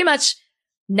pretty much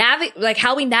like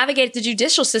how we navigate the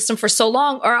judicial system for so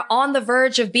long are on the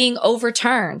verge of being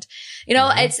overturned. You know,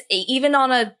 It's even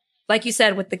on a, like you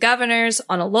said, with the governors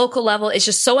on a local level, it's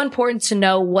just so important to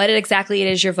know what exactly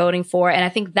it is you're voting for. And I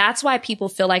think that's why people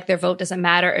feel like their vote doesn't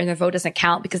matter and their vote doesn't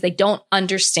count, because they don't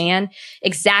understand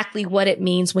exactly what it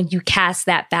means when you cast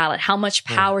that ballot, how much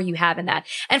power you have in that.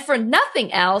 And for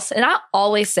nothing else, and I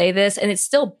always say this, and it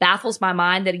still baffles my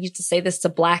mind that I used to say this to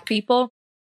Black people.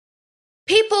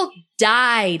 People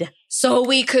died so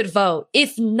we could vote.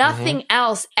 If nothing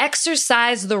else,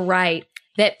 exercise the right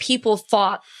that people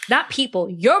fought, not people,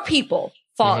 your people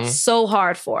fought so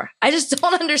hard for. I just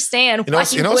don't understand why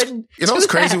you wouldn't. You know what's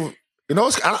crazy? You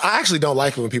know, I actually don't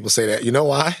like it when people say that. You know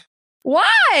why?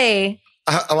 Why?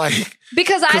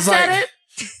 Because I said it?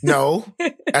 No,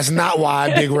 that's not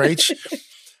why, Big Rach.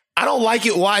 I don't like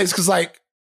it. Why? It's because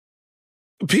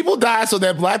people died so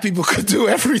that Black people could do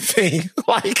everything. Then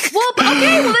fine. People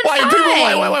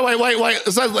wait.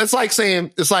 It's like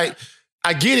saying,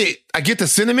 I get it. I get the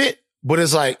sentiment. But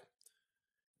it's like,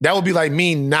 that would be like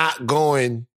me not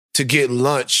going to get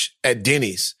lunch at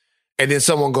Denny's and then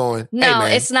someone going, no, hey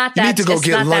man, it's not that. You need to go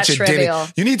get lunch at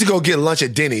Denny's. You need to go get lunch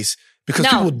at Denny's because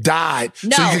people died so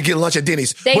you could get lunch at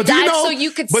Denny's. They died so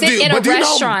you could sit in a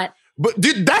restaurant.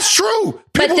 That's true.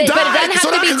 People died but it doesn't have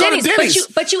so to that be I could go to Denny's.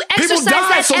 But you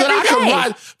exercise that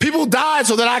every day. People died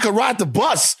so that I could ride the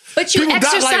bus. But you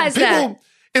exercise that.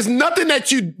 There's nothing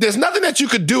that you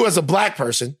could do as a Black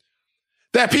person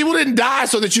that people didn't die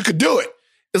so that you could do it.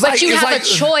 You have a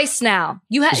choice now.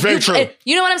 It's very true.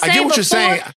 You know what I'm saying? I get what you're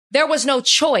saying. There was no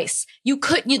choice.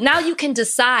 Now you can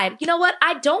decide, you know what?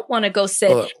 I don't want to go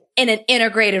sit in an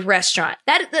integrated restaurant.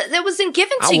 That wasn't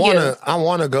given to you. I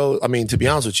want to go. I mean, to be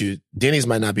honest with you, Denny's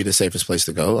might not be the safest place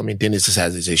to go. I mean, Denny's just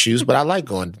has its issues, but I like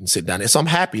going and sit down there. So I'm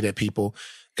happy that people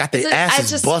got their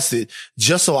asses busted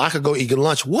just so I could go eat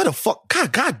lunch. What the fuck?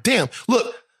 God damn.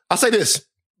 Look, I'll say this.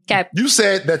 Okay. You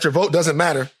said that your vote doesn't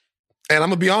matter. And I'm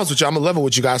going to be honest with you. I'm going to level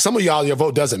with you guys. Some of y'all, your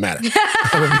vote doesn't matter.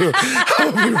 I'm going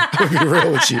to be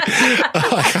real with you.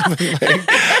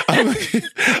 I'm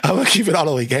going to keep it all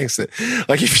the way gangster.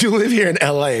 Like, if you live here in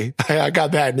LA, I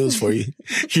got bad news for you.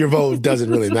 Your vote doesn't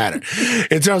really matter.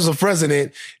 In terms of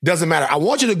president, doesn't matter. I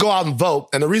want you to go out and vote.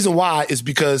 And the reason why is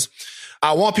because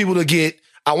I want people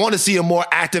I want to see a more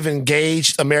active,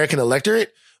 engaged American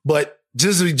electorate. But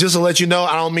just to let you know,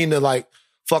 I don't mean to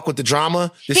fuck with the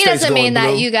drama. He doesn't mean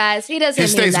that, you guys. He doesn't mean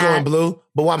that. His state's going blue.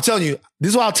 But what I'm telling you,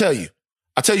 this is what I'll tell you.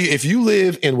 I'll tell you, if you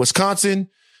live in Wisconsin,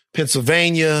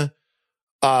 Pennsylvania,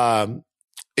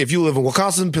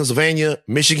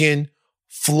 Michigan,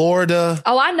 Florida.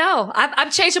 Oh, I know.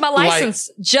 I'm changing my license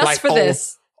just for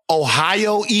this.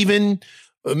 Ohio, even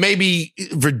maybe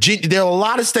Virginia. There are a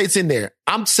lot of states in there.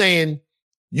 I'm saying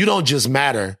you don't just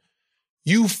matter.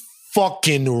 You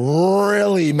fucking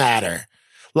really matter.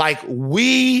 Like,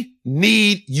 we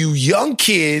need you young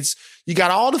kids. You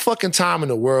got all the fucking time in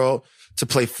the world to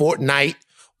play Fortnite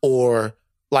or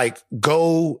like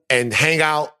go and hang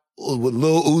out with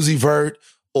Lil Uzi Vert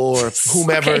or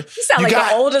whomever. Okay. You sound like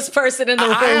the oldest person in the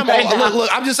room. I am right now. Look,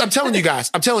 I'm telling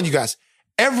you guys.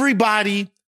 Everybody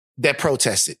that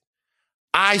protested,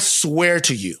 I swear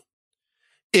to you,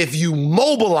 if you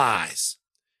mobilize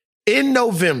in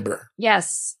November,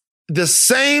 yes, the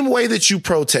same way that you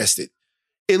protested,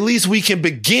 at least we can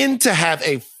begin to have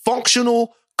a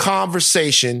functional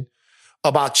conversation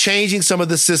about changing some of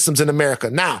the systems in America.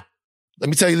 Now, let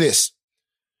me tell you this.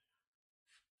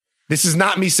 This is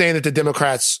not me saying that the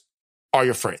Democrats are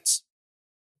your friends.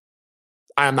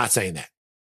 I am not saying that.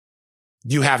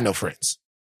 You have no friends.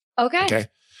 Okay.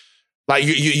 Like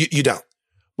you don't.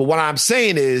 But what I'm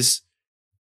saying is,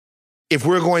 if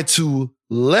we're going to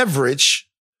leverage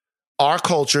our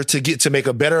culture to make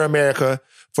a better America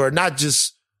for not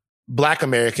just Black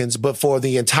Americans, but for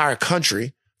the entire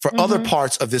country, for other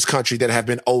parts of this country that have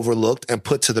been overlooked and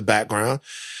put to the background.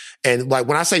 And like,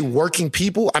 when I say working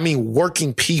people, I mean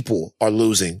working people are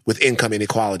losing with income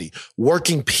inequality.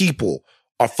 Working people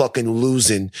are fucking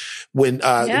losing when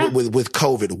with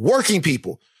COVID. Working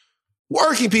people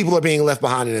are being left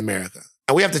behind in America.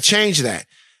 And we have to change that.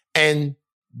 And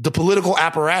the political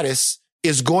apparatus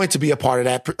is going to be a part of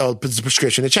that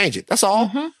prescription to change it. That's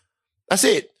all. That's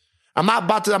it. I'm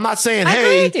not saying, I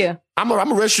agree with you. I'm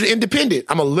a registered independent.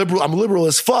 I'm liberal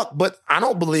as fuck, but I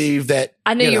don't believe that.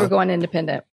 I knew you were going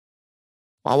independent.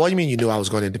 Well, what do you mean you knew I was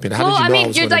going independent? How did you know I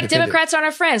was you're like, Democrats aren't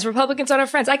our friends. Republicans aren't our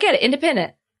friends. I get it.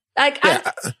 Independent. Like,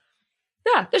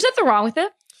 there's nothing wrong with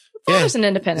it. There's an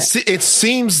independent. It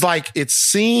seems like there's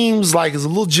a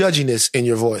little judginess in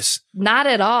your voice. Not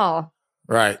at all.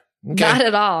 Right. Okay. Not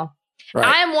at all. Right.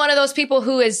 I am one of those people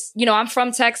who is, I'm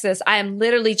from Texas. I am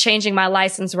literally changing my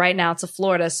license right now to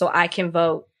Florida so I can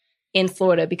vote in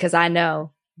Florida because I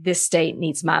know this state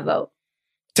needs my vote.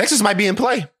 Texas might be in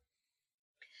play.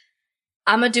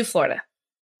 I'm going to do Florida.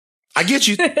 I get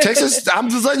you. Texas, I'm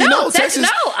just letting you know. Texas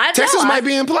might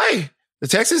be in play. The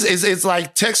Texas it's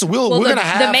like Texas. We're going to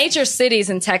have. The major cities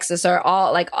in Texas are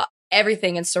all like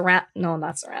everything and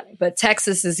not surrounding, but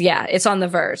Texas is, it's on the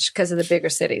verge because of the bigger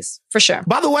cities for sure.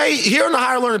 By the way, here on the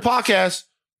Higher Learning Podcast,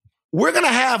 we're going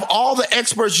to have all the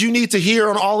experts you need to hear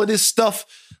on all of this stuff,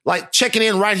 like checking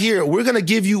in right here. We're going to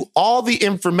give you all the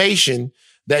information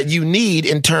that you need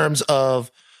in terms of,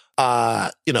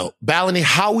 balloting.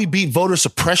 How we beat voter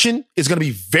suppression is going to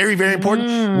be very, very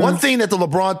important. One thing that the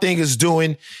LeBron thing is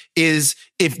doing is,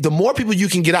 if the more people you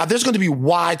can get out, there's going to be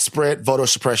widespread voter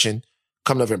suppression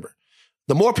come November.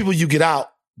 The more people you get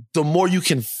out, the more you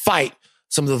can fight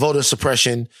some of the voter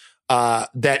suppression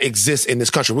that exists in this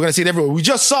country. We're going to see it everywhere. We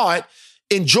just saw it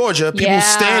in Georgia, people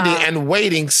standing and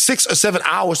waiting 6 or 7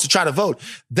 hours to try to vote.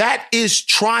 That is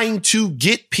trying to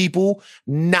get people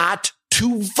not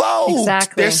to vote.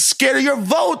 Exactly. They're scared of your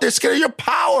vote. They're scared of your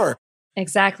power.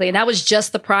 Exactly. And that was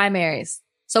just the primaries.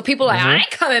 So people are like, I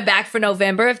ain't coming back for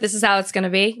November if this is how it's going to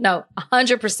be. No,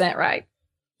 100% right.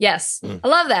 Yes. I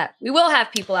love that. We will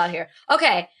have people out here.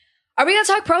 Okay. Are we going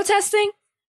to talk protesting?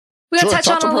 We're going to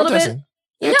touch on a little bit.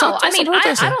 Yeah, I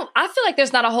feel like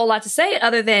there's not a whole lot to say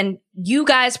other than you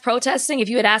guys protesting. If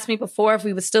you had asked me before if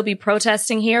we would still be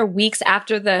protesting here weeks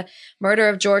after the murder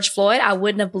of George Floyd, I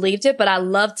wouldn't have believed it, but I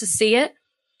love to see it.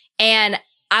 And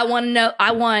I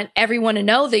want everyone to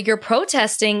know that your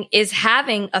protesting is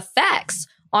having effects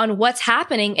on what's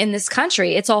happening in this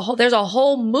country. There's a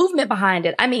whole movement behind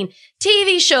it. I mean,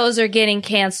 TV shows are getting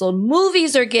canceled.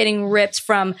 Movies are getting ripped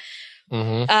from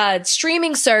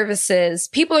streaming services.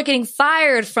 People are getting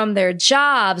fired from their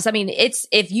jobs. I mean,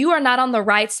 if you are not on the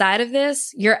right side of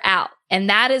this, you're out. And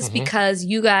that is because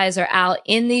you guys are out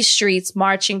in these streets,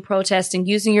 marching, protesting,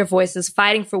 using your voices,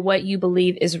 fighting for what you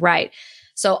believe is right.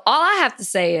 So all I have to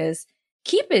say is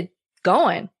keep it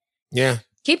going. Yeah.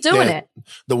 Keep doing it.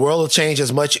 The world will change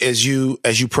as much as you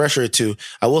pressure it to.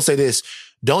 I will say this.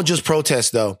 Don't just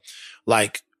protest though.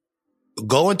 Like,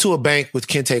 go into a bank with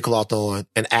kente cloth on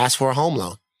and ask for a home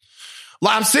loan.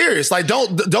 Like, I'm serious. Like,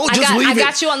 don't just leave it. I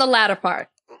got you on the latter part.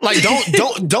 Like,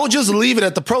 don't just leave it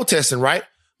at the protesting, right?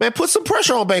 Man, put some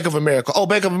pressure on Bank of America. Oh,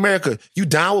 Bank of America, you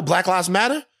down with Black Lives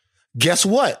Matter? Guess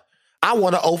what? I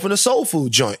want to open a soul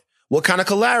food joint. What kind of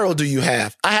collateral do you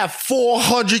have? I have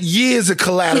 400 years of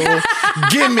collateral.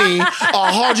 Give me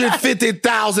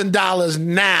 $150,000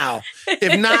 now.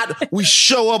 If not, we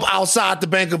show up outside the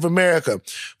Bank of America.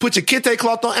 Put your kente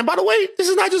cloth on. And by the way, this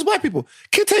is not just black people.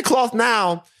 Kente cloth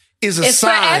now is a sign. It's for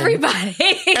everybody.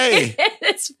 Hey,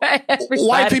 it's for everybody.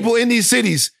 White people in these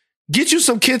cities, get you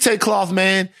some kente cloth,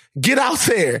 man. Get out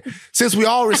there. Since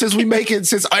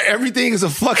everything is a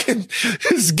fucking,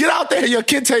 just get out there in your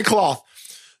kente cloth.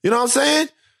 You know what I'm saying?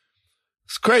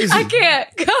 It's crazy. I can't.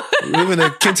 We live in a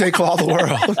kente cloth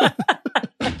world.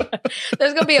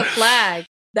 There's going to be a flag.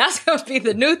 That's going to be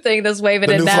the new thing that's waving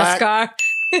in NASCAR.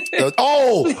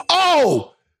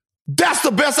 That's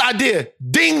the best idea.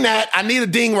 Ding that. I need a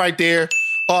ding right there.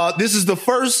 This is the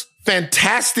first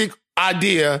fantastic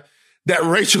idea that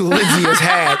Rachel Lindsay has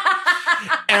had.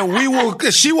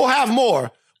 And she will have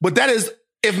more. But that is,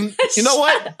 you know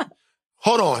what?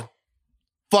 Hold on.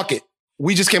 Fuck it.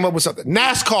 We just came up with something.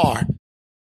 NASCAR.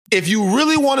 If you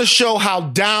really want to show how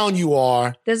down you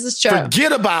are, this is true.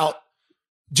 Forget about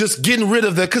just getting rid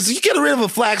of because you get rid of a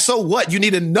flag, so what? You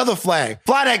need another flag.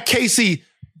 Fly that KC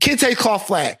Kente cloth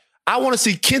flag. I want to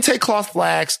see Kente cloth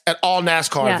flags at all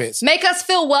NASCAR events. Make us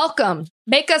feel welcome.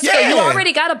 Make us feel, you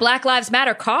already got a Black Lives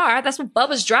Matter car. That's what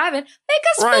Bubba's driving. Make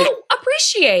us feel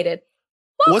appreciated.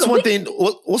 Welcome.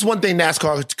 What's one thing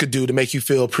NASCAR could do to make you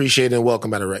feel appreciated and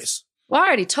welcome at a race? Well, I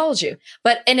already told you.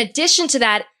 But in addition to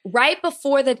that, right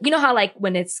before you know how like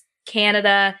when it's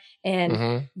Canada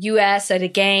and US at a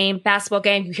game, basketball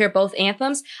game, you hear both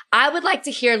anthems. I would like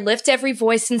to hear Lift Every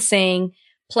Voice and Sing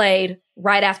played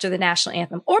right after the national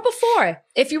anthem or before.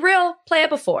 If you're real, play it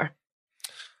before.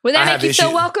 Would that make you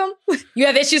feel welcome? You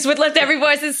have issues with Lift Every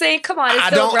Voice and Sing? Come on. I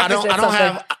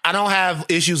don't have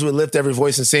issues with Lift Every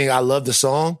Voice and Sing. I love the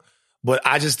song, but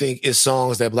I just think it's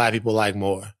songs that black people like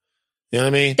more. You know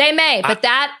what I mean? They may, but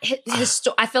I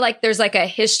feel like there's like a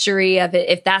history of it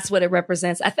if that's what it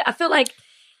represents. I feel like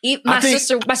my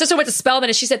sister went to Spelman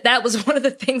and she said that was one of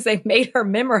the things they made her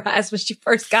memorize when she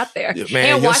first got there.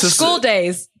 Man, and watch School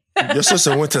Days. Your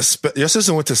sister went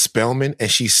to Spelman and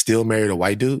she still married a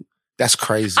white dude? That's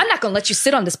crazy. I'm not going to let you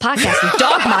sit on this podcast and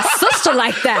dog my sister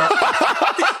like that.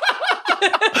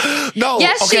 No.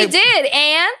 Yes, okay. She did.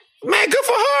 And man, good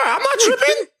for her. I'm not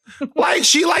tripping. Like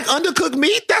she like undercooked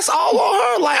meat. That's all on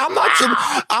her. Like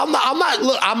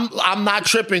I'm not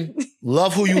tripping.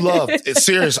 Love who you love. It's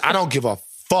serious. I don't give a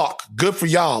fuck. Good for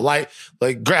y'all. Like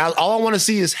all I want to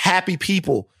see is happy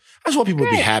people. I just want people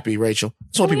to be happy, Rachel. I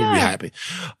just want people to be happy.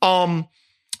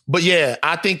 But yeah,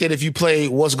 I think that if you played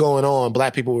What's Going On,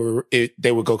 black people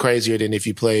they would go crazier than if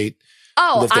you played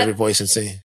Lift Every Voice and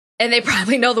Sing. And they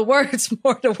probably know the words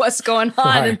more to What's Going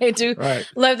On than they do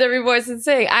Lift Every Voice and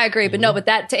Sing. I agree. But no, but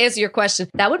that to answer your question,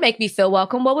 that would make me feel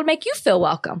welcome. What would make you feel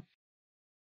welcome?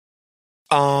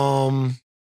 What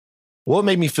would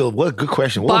make me feel? What a good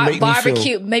question. What would make barbecue, me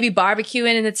feel? Maybe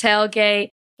barbecuing in the tailgate.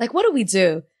 Like, what do we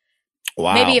do?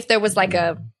 Wow. Maybe if there was like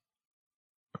a,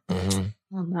 oh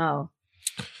no.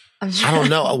 I don't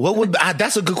know. What would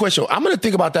that's a good question. I'm going to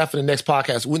think about that for the next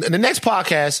podcast. In the next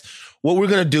podcast, what we're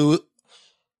going to do,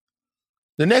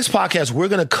 we're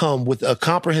going to come with a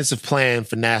comprehensive plan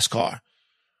for NASCAR.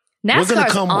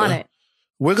 NASCAR's on it.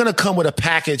 We're going to come with a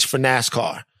package for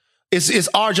NASCAR. It's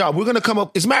our job. We're going to come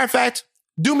up. As a matter of fact,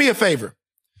 do me a favor.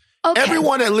 Okay.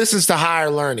 Everyone that listens to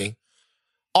Higher Learning,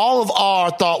 all of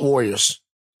our thought warriors,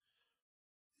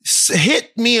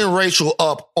 hit me and Rachel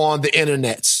up on the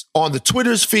internets, on the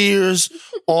Twitter spheres,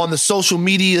 on the social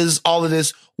medias, all of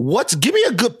this. Give me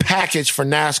a good package for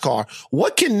NASCAR.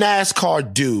 What can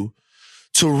NASCAR do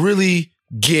to really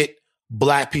get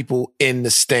black people in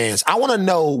the stands? I want to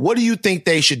know, what do you think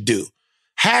they should do?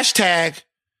 Hashtag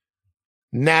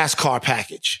NASCAR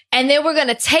package. And then we're going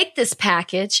to take this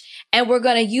package and we're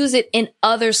going to use it in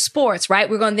other sports, right?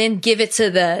 We're going to then give it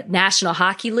to the National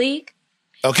Hockey League.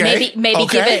 Okay. Maybe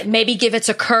give it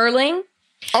to curling.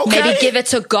 Okay. Maybe give it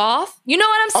to golf. You know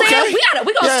what I'm saying? Okay.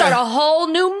 We're going to start a whole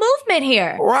new movement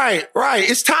here. Right.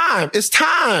 It's time.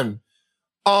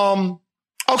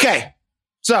 Okay.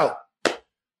 So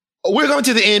we're going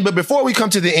to the end, but before we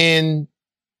come to the end,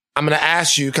 I'm going to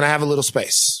ask you, can I have a little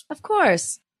space? Of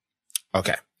course.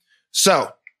 Okay.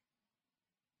 So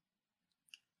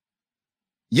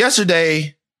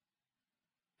yesterday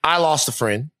I lost a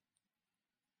friend.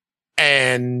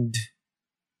 And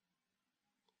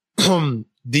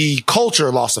the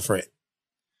culture lost a friend.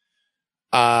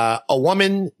 A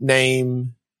woman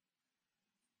named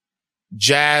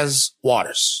Jasmine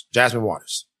Waters,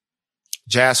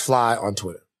 Jazz Fly on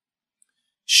Twitter.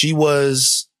 She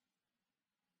was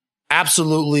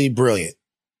absolutely brilliant.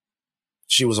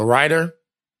 She was a writer.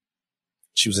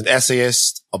 She was an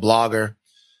essayist, a blogger.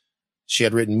 She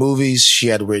had written movies. She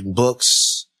had written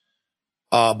books.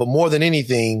 But more than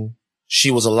anything,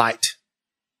 she was a light.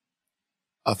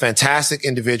 A fantastic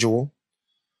individual.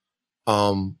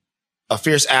 A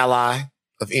fierce ally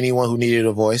of anyone who needed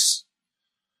a voice.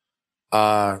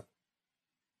 An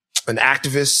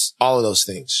activist, all of those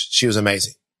things. She was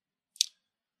amazing.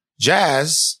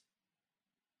 Jazz,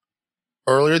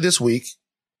 earlier this week,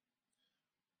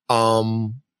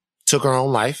 took her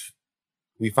own life.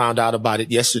 We found out about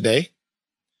it yesterday.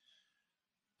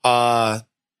 And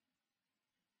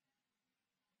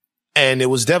it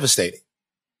was devastating.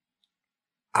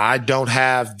 I don't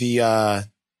have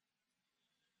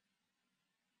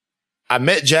I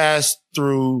met Jazz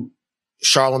through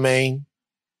Charlemagne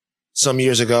some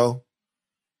years ago.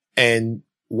 And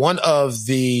one of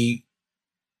the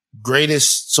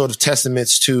greatest sort of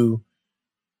testaments to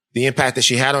the impact that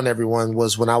she had on everyone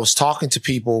was when I was talking to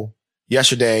people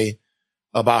yesterday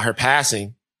about her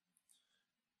passing.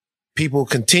 People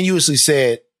continuously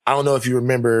said, I don't know if you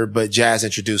remember, but Jazz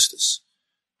introduced us.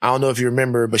 I don't know if you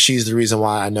remember, but she's the reason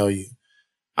why I know you.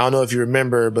 I don't know if you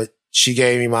remember, but she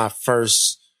gave me my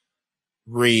first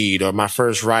read or my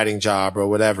first writing job or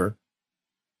whatever.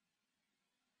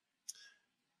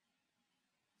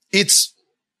 It's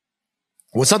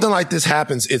when something like this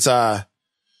happens, it's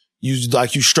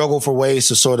you struggle for ways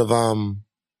to sort of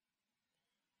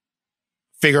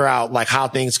figure out like how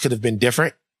things could have been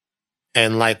different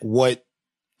and like what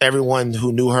everyone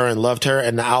who knew her and loved her,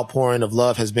 and the outpouring of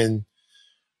love has been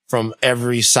from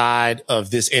every side of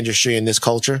this industry and this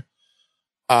culture.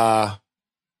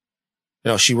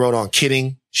 She wrote on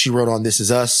Kidding. She wrote on This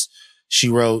Is Us. She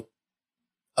wrote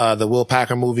the Will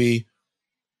Packer movie,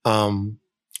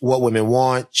 What Women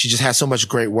Want. She just had so much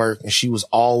great work, and she was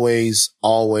always,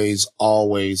 always,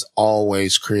 always,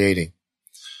 always creating.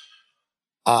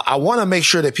 I want to make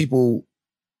sure that people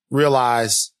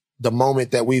realize the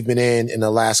moment that we've been in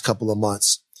the last couple of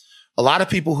months. A lot of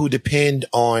people who depend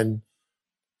on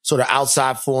sort of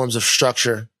outside forms of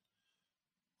structure,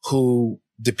 who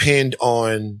depend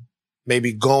on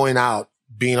maybe going out,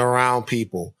 being around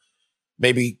people,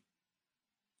 maybe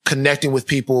connecting with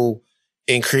people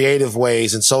in creative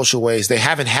ways and social ways, they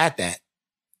haven't had that.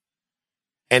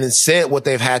 And instead, what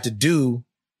they've had to do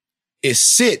is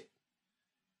sit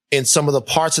in some of the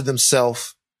parts of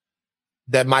themselves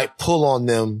that might pull on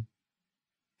them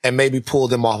and maybe pull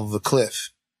them off of a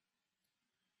cliff.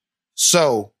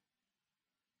 So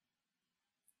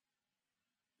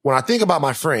when I think about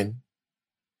my friend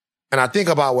and I think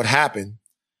about what happened,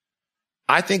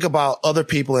 I think about other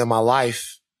people in my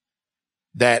life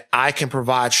that I can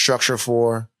provide structure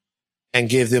for and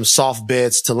give them soft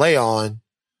beds to lay on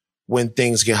when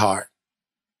things get hard.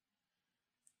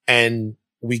 And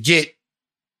we get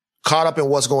caught up in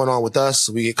what's going on with us.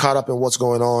 We get caught up in what's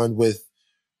going on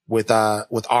with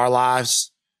our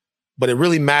lives. But it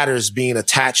really matters being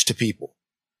attached to people.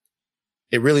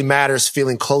 It really matters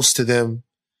feeling close to them.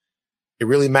 It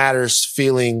really matters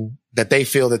feeling that they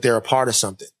feel that they're a part of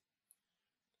something.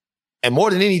 And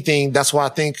more than anything, that's why I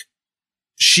think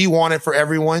she wanted for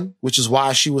everyone, which is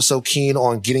why she was so keen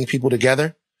on getting people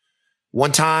together.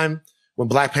 One time when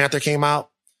Black Panther came out,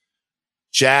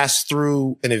 Jazz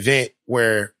threw an event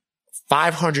where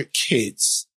 500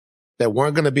 kids that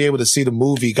weren't going to be able to see the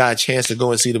movie got a chance to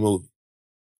go and see the movie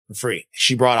for free.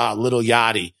 She brought out Lil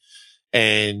Yachty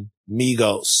and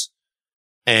Migos,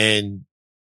 and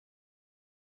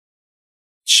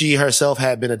she herself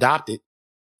had been adopted,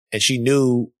 and she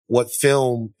knew what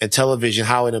film and television,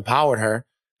 how it empowered her.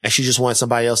 And she just wanted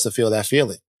somebody else to feel that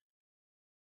feeling.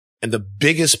 And the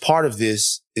biggest part of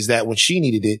this is that when she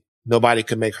needed it, nobody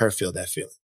could make her feel that feeling.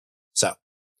 So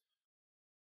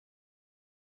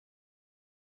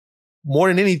more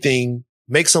than anything,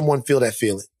 make someone feel that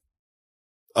feeling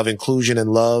of inclusion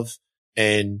and love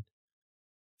and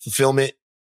fulfillment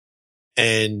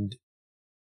and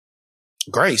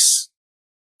grace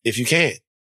if you can.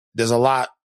 There's a lot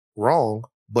wrong,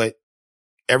 but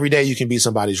every day you can be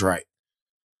somebody's right.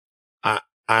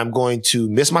 I'm going to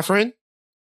miss my friend.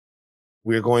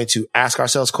 We're going to ask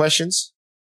ourselves questions,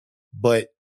 but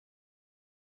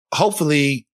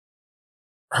hopefully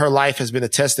her life has been a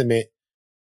testament,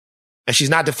 and she's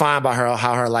not defined by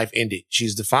how her life ended.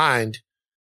 She's defined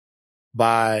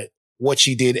by what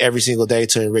she did every single day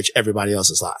to enrich everybody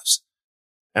else's lives.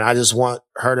 And I just want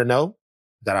her to know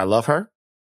that I love her.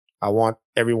 I want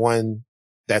everyone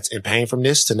that's in pain from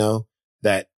this to know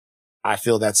that I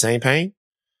feel that same pain,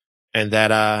 and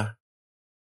that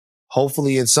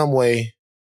hopefully in some way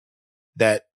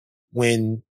that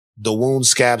when the wound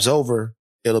scabs over,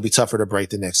 it'll be tougher to break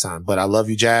the next time. But I love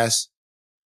you, Jazz.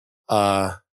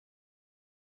 And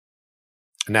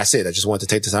that's it. I just wanted to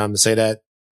take the time to say that.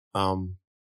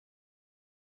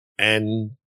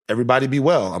 And everybody be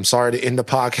well. I'm sorry to end the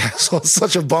podcast on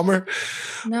such a bummer.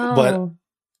 No. But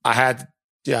I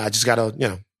just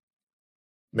gotta,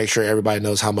 make sure everybody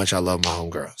knows how much I love my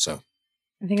homegirl. So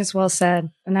I think it's well said.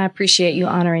 And I appreciate you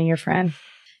honoring your friend.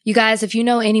 You guys, if you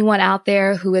know anyone out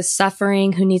there who is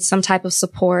suffering, who needs some type of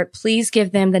support, please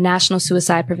give them the National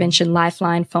Suicide Prevention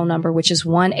Lifeline phone number, which is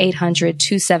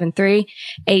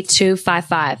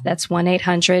 1-800-273-8255. That's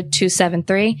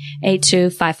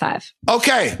 1-800-273-8255.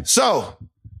 Okay, so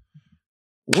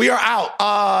we are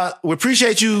out. We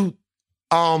appreciate you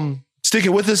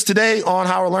sticking with us today on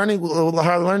How We're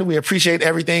Learning. We appreciate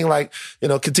everything.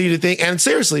 Continue to think. And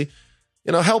seriously,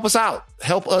 help us out.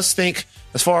 Help us think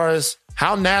as far as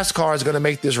how NASCAR is going to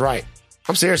make this right.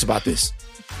 I'm serious about this.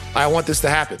 I want this to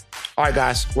happen. All right,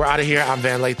 guys, we're out of here. I'm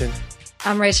Van Lathan.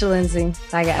 I'm Rachel Lindsay.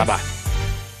 Bye, guys. Bye-bye.